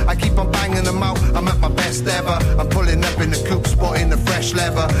wait. I keep on banging them out, I'm at my best ever. I'm pulling up in the coupe, sporting the fresh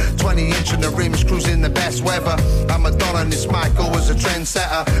leather. 20-inch in the rims, cruising the best weather. I'm a don on this mic, always a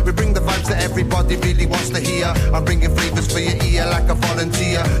trendsetter. We bring the vibes that everybody really wants to hear. I'm bringing flavors for your ear like a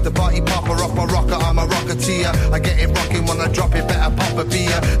volunteer. The party popper off my rocker, I'm a rocketeer. I get it rocking when I drop it, better pop a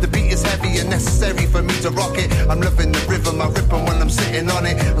beer. The beat is heavy and necessary for me to rock it. I'm loving the rhythm, I rip them when I'm sitting on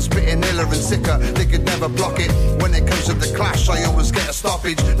it. I'm spitting iller and sicker, they could never block it. When it comes to the clash, I always get a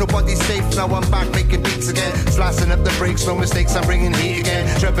stoppage. Nobody's safe, now I'm back making beats again. Slicing up the brakes, no mistakes, I'm bringing heat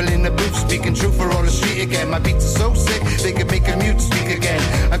again. Treble in the booth, speaking truth for all the street again. My beats are so sick, they could make a mute speak again.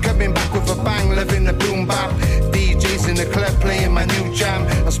 I'm coming back with a bang, living the boom bap. DJs in the club playing my new jam.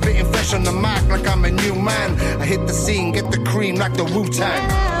 I'm spitting fresh on the mic like I'm a new man. I hit the scene, get the cream like the Wu-Tang.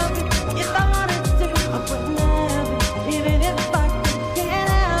 If I wanted to, I would never, even if I could get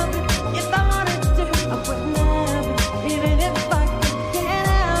out.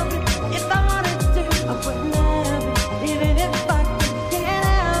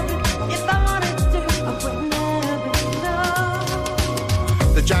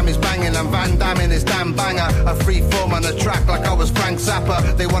 The jam is banging, I'm Van Damme in his damn banger. A free form on the track like I was Frank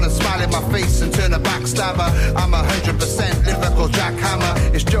Zappa. They wanna smile in my face and turn a backstabber. I'm 100% lyrical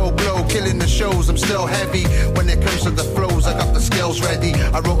jackhammer. It's Joe Blow killing the shows, I'm still heavy. When it comes to the flows, I got the skills ready.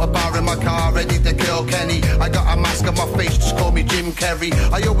 I wrote a bar in my car, ready to kill Kenny. I got a mask on my face, just call me Jim Carrey.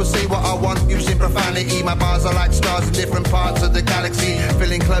 I always say what I want, using profanity. My bars are like stars in different parts of the galaxy,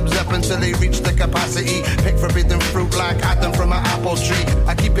 filling clubs up until they reach the capacity. Pick forbidden fruit like Adam from an apple tree.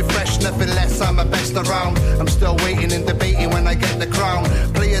 I keep it fresh, nothing less, I'm the best around. I'm still waiting and debating when I get the crown.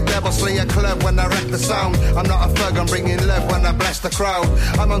 Play a devil, slay a club when I wreck the sound. I'm not a thug, I'm bringing love when I bless the crowd.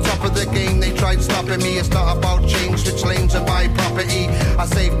 I'm on top of the game, they tried stopping me. It's not about change, switch lanes and buy property. I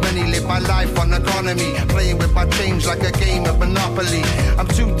save money, live my life on economy. Playing with my change like a game of Monopoly. I'm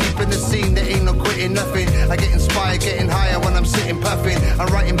too deep in the scene, there ain't no quitting nothing. I get inspired, getting higher when I'm sitting puffing. I'm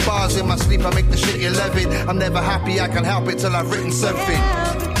writing bars in my sleep, I make the shit you love it. I'm never happy, I can help it till I've written something.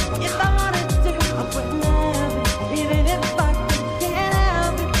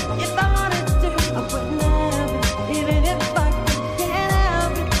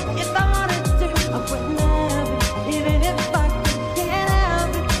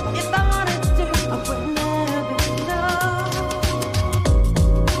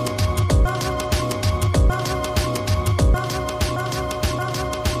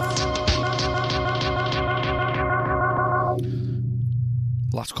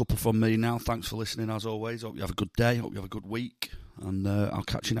 Last couple from me now. Thanks for listening as always. Hope you have a good day. Hope you have a good week. And I'll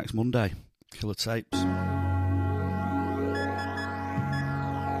catch you next Monday. Killer Tapes.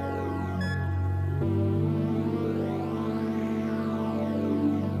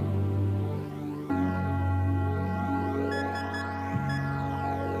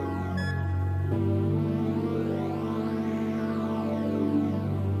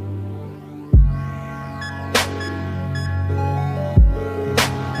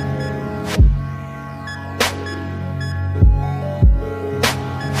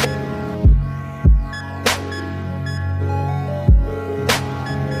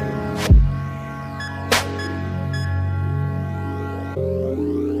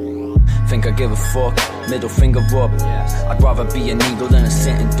 Think I give a fuck, middle finger up. I'd rather be a needle than a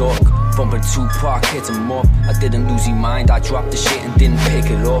sitting duck. Bumping Tupac, hit him up. I didn't lose your mind, I dropped the shit and didn't pick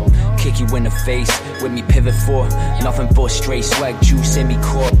it up. Kick you in the face with me pivot foot. Nothing but straight swag juice in me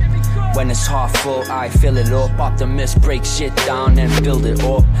cup. When it's half full, I fill it up. Optimist, break shit down and build it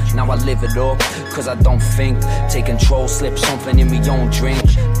up. Now I live it up, cause I don't think. Take control, slip something in me own drink.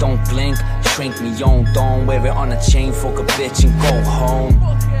 Don't blink, shrink me own dome. Wear it on a chain, fuck a bitch and go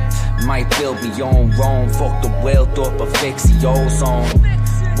home. Might build me own Rome. Fuck the whale up, but fix the ozone.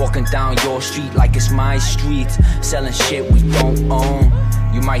 Walking down your street like it's my street. Selling shit we don't own.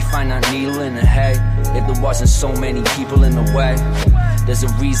 You might find that needle in the hay if there wasn't so many people in the way. There's a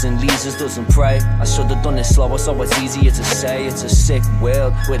reason Leesus doesn't pray. I should've done it slower so it's easier to say. It's a sick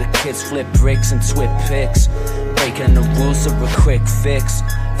world where the kids flip bricks and twit picks. Breaking the rules of a quick fix.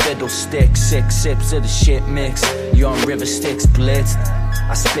 Fiddlestick, 6 sips of the shit mix. You're on river sticks blitzed.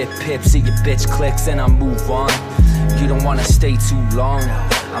 I spit pips, see your bitch clicks, then I move on. You don't wanna stay too long.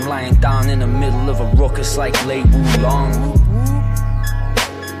 I'm lying down in the middle of a ruckus like Lei Wulong.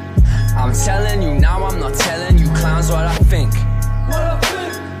 I'm telling you now, I'm not telling you clowns what I think.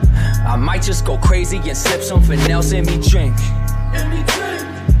 I might just go crazy and sip something else in me drink.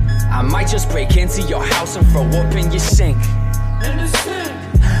 I might just break into your house and throw up in your sink.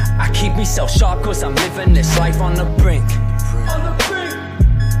 I keep myself sharp cause I'm living this life on the brink.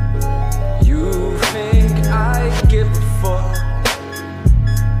 You think I give a fuck?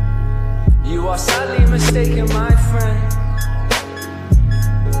 You are sadly mistaken, my friend.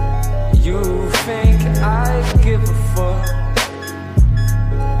 You think I give a fuck?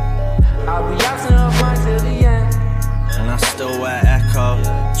 I'll be absent of mine till the end. And I still wear Echo,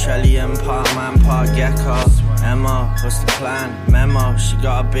 Trillium, part man, part gecko. Emma, what's the plan? Memo, she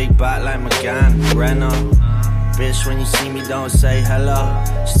got a big back like McGann. Renault, bitch, when you see me don't say hello.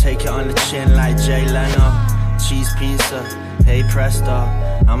 Just take it on the chin like Jay Leno. Cheese pizza, hey presto.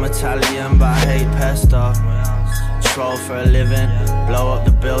 I'm Italian but I hate pesto. Troll for a living, blow up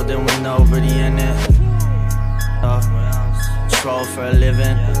the building with nobody in it. Troll for a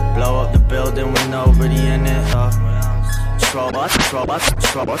living, blow up the building with nobody in it. Troll.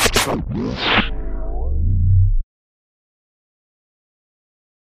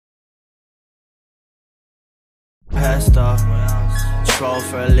 Pesto. Troll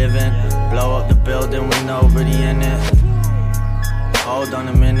for a living, blow up the building with nobody in it. Hold on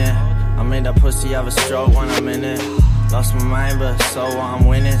a minute, I made that pussy have a stroke when I'm in it. Lost my mind but so what, I'm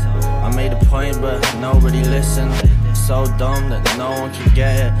winning. I made a point but nobody listened. so dumb that no one can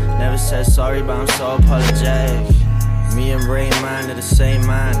get it. Never said sorry, but I'm so apologetic. Me and Rain Man are the same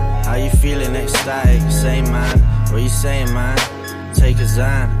man. How you feeling? Ecstatic, same man. What you saying, man? Take a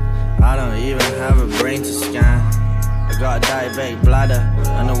Xan. I don't even have a brain to scan. I got a diabetic bladder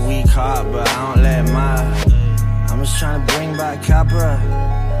and a weak heart, but I don't let it matter. I'm just trying to bring back Capra.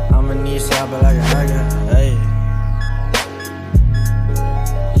 I'ma need sabber like a hacker, hey.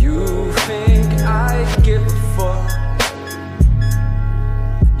 You think I give a fuck?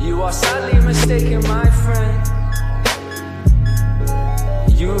 You are sadly mistaken, my friend.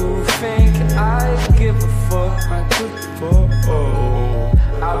 You think I give a fuck? I give a fuck.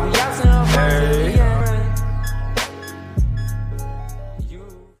 Our reality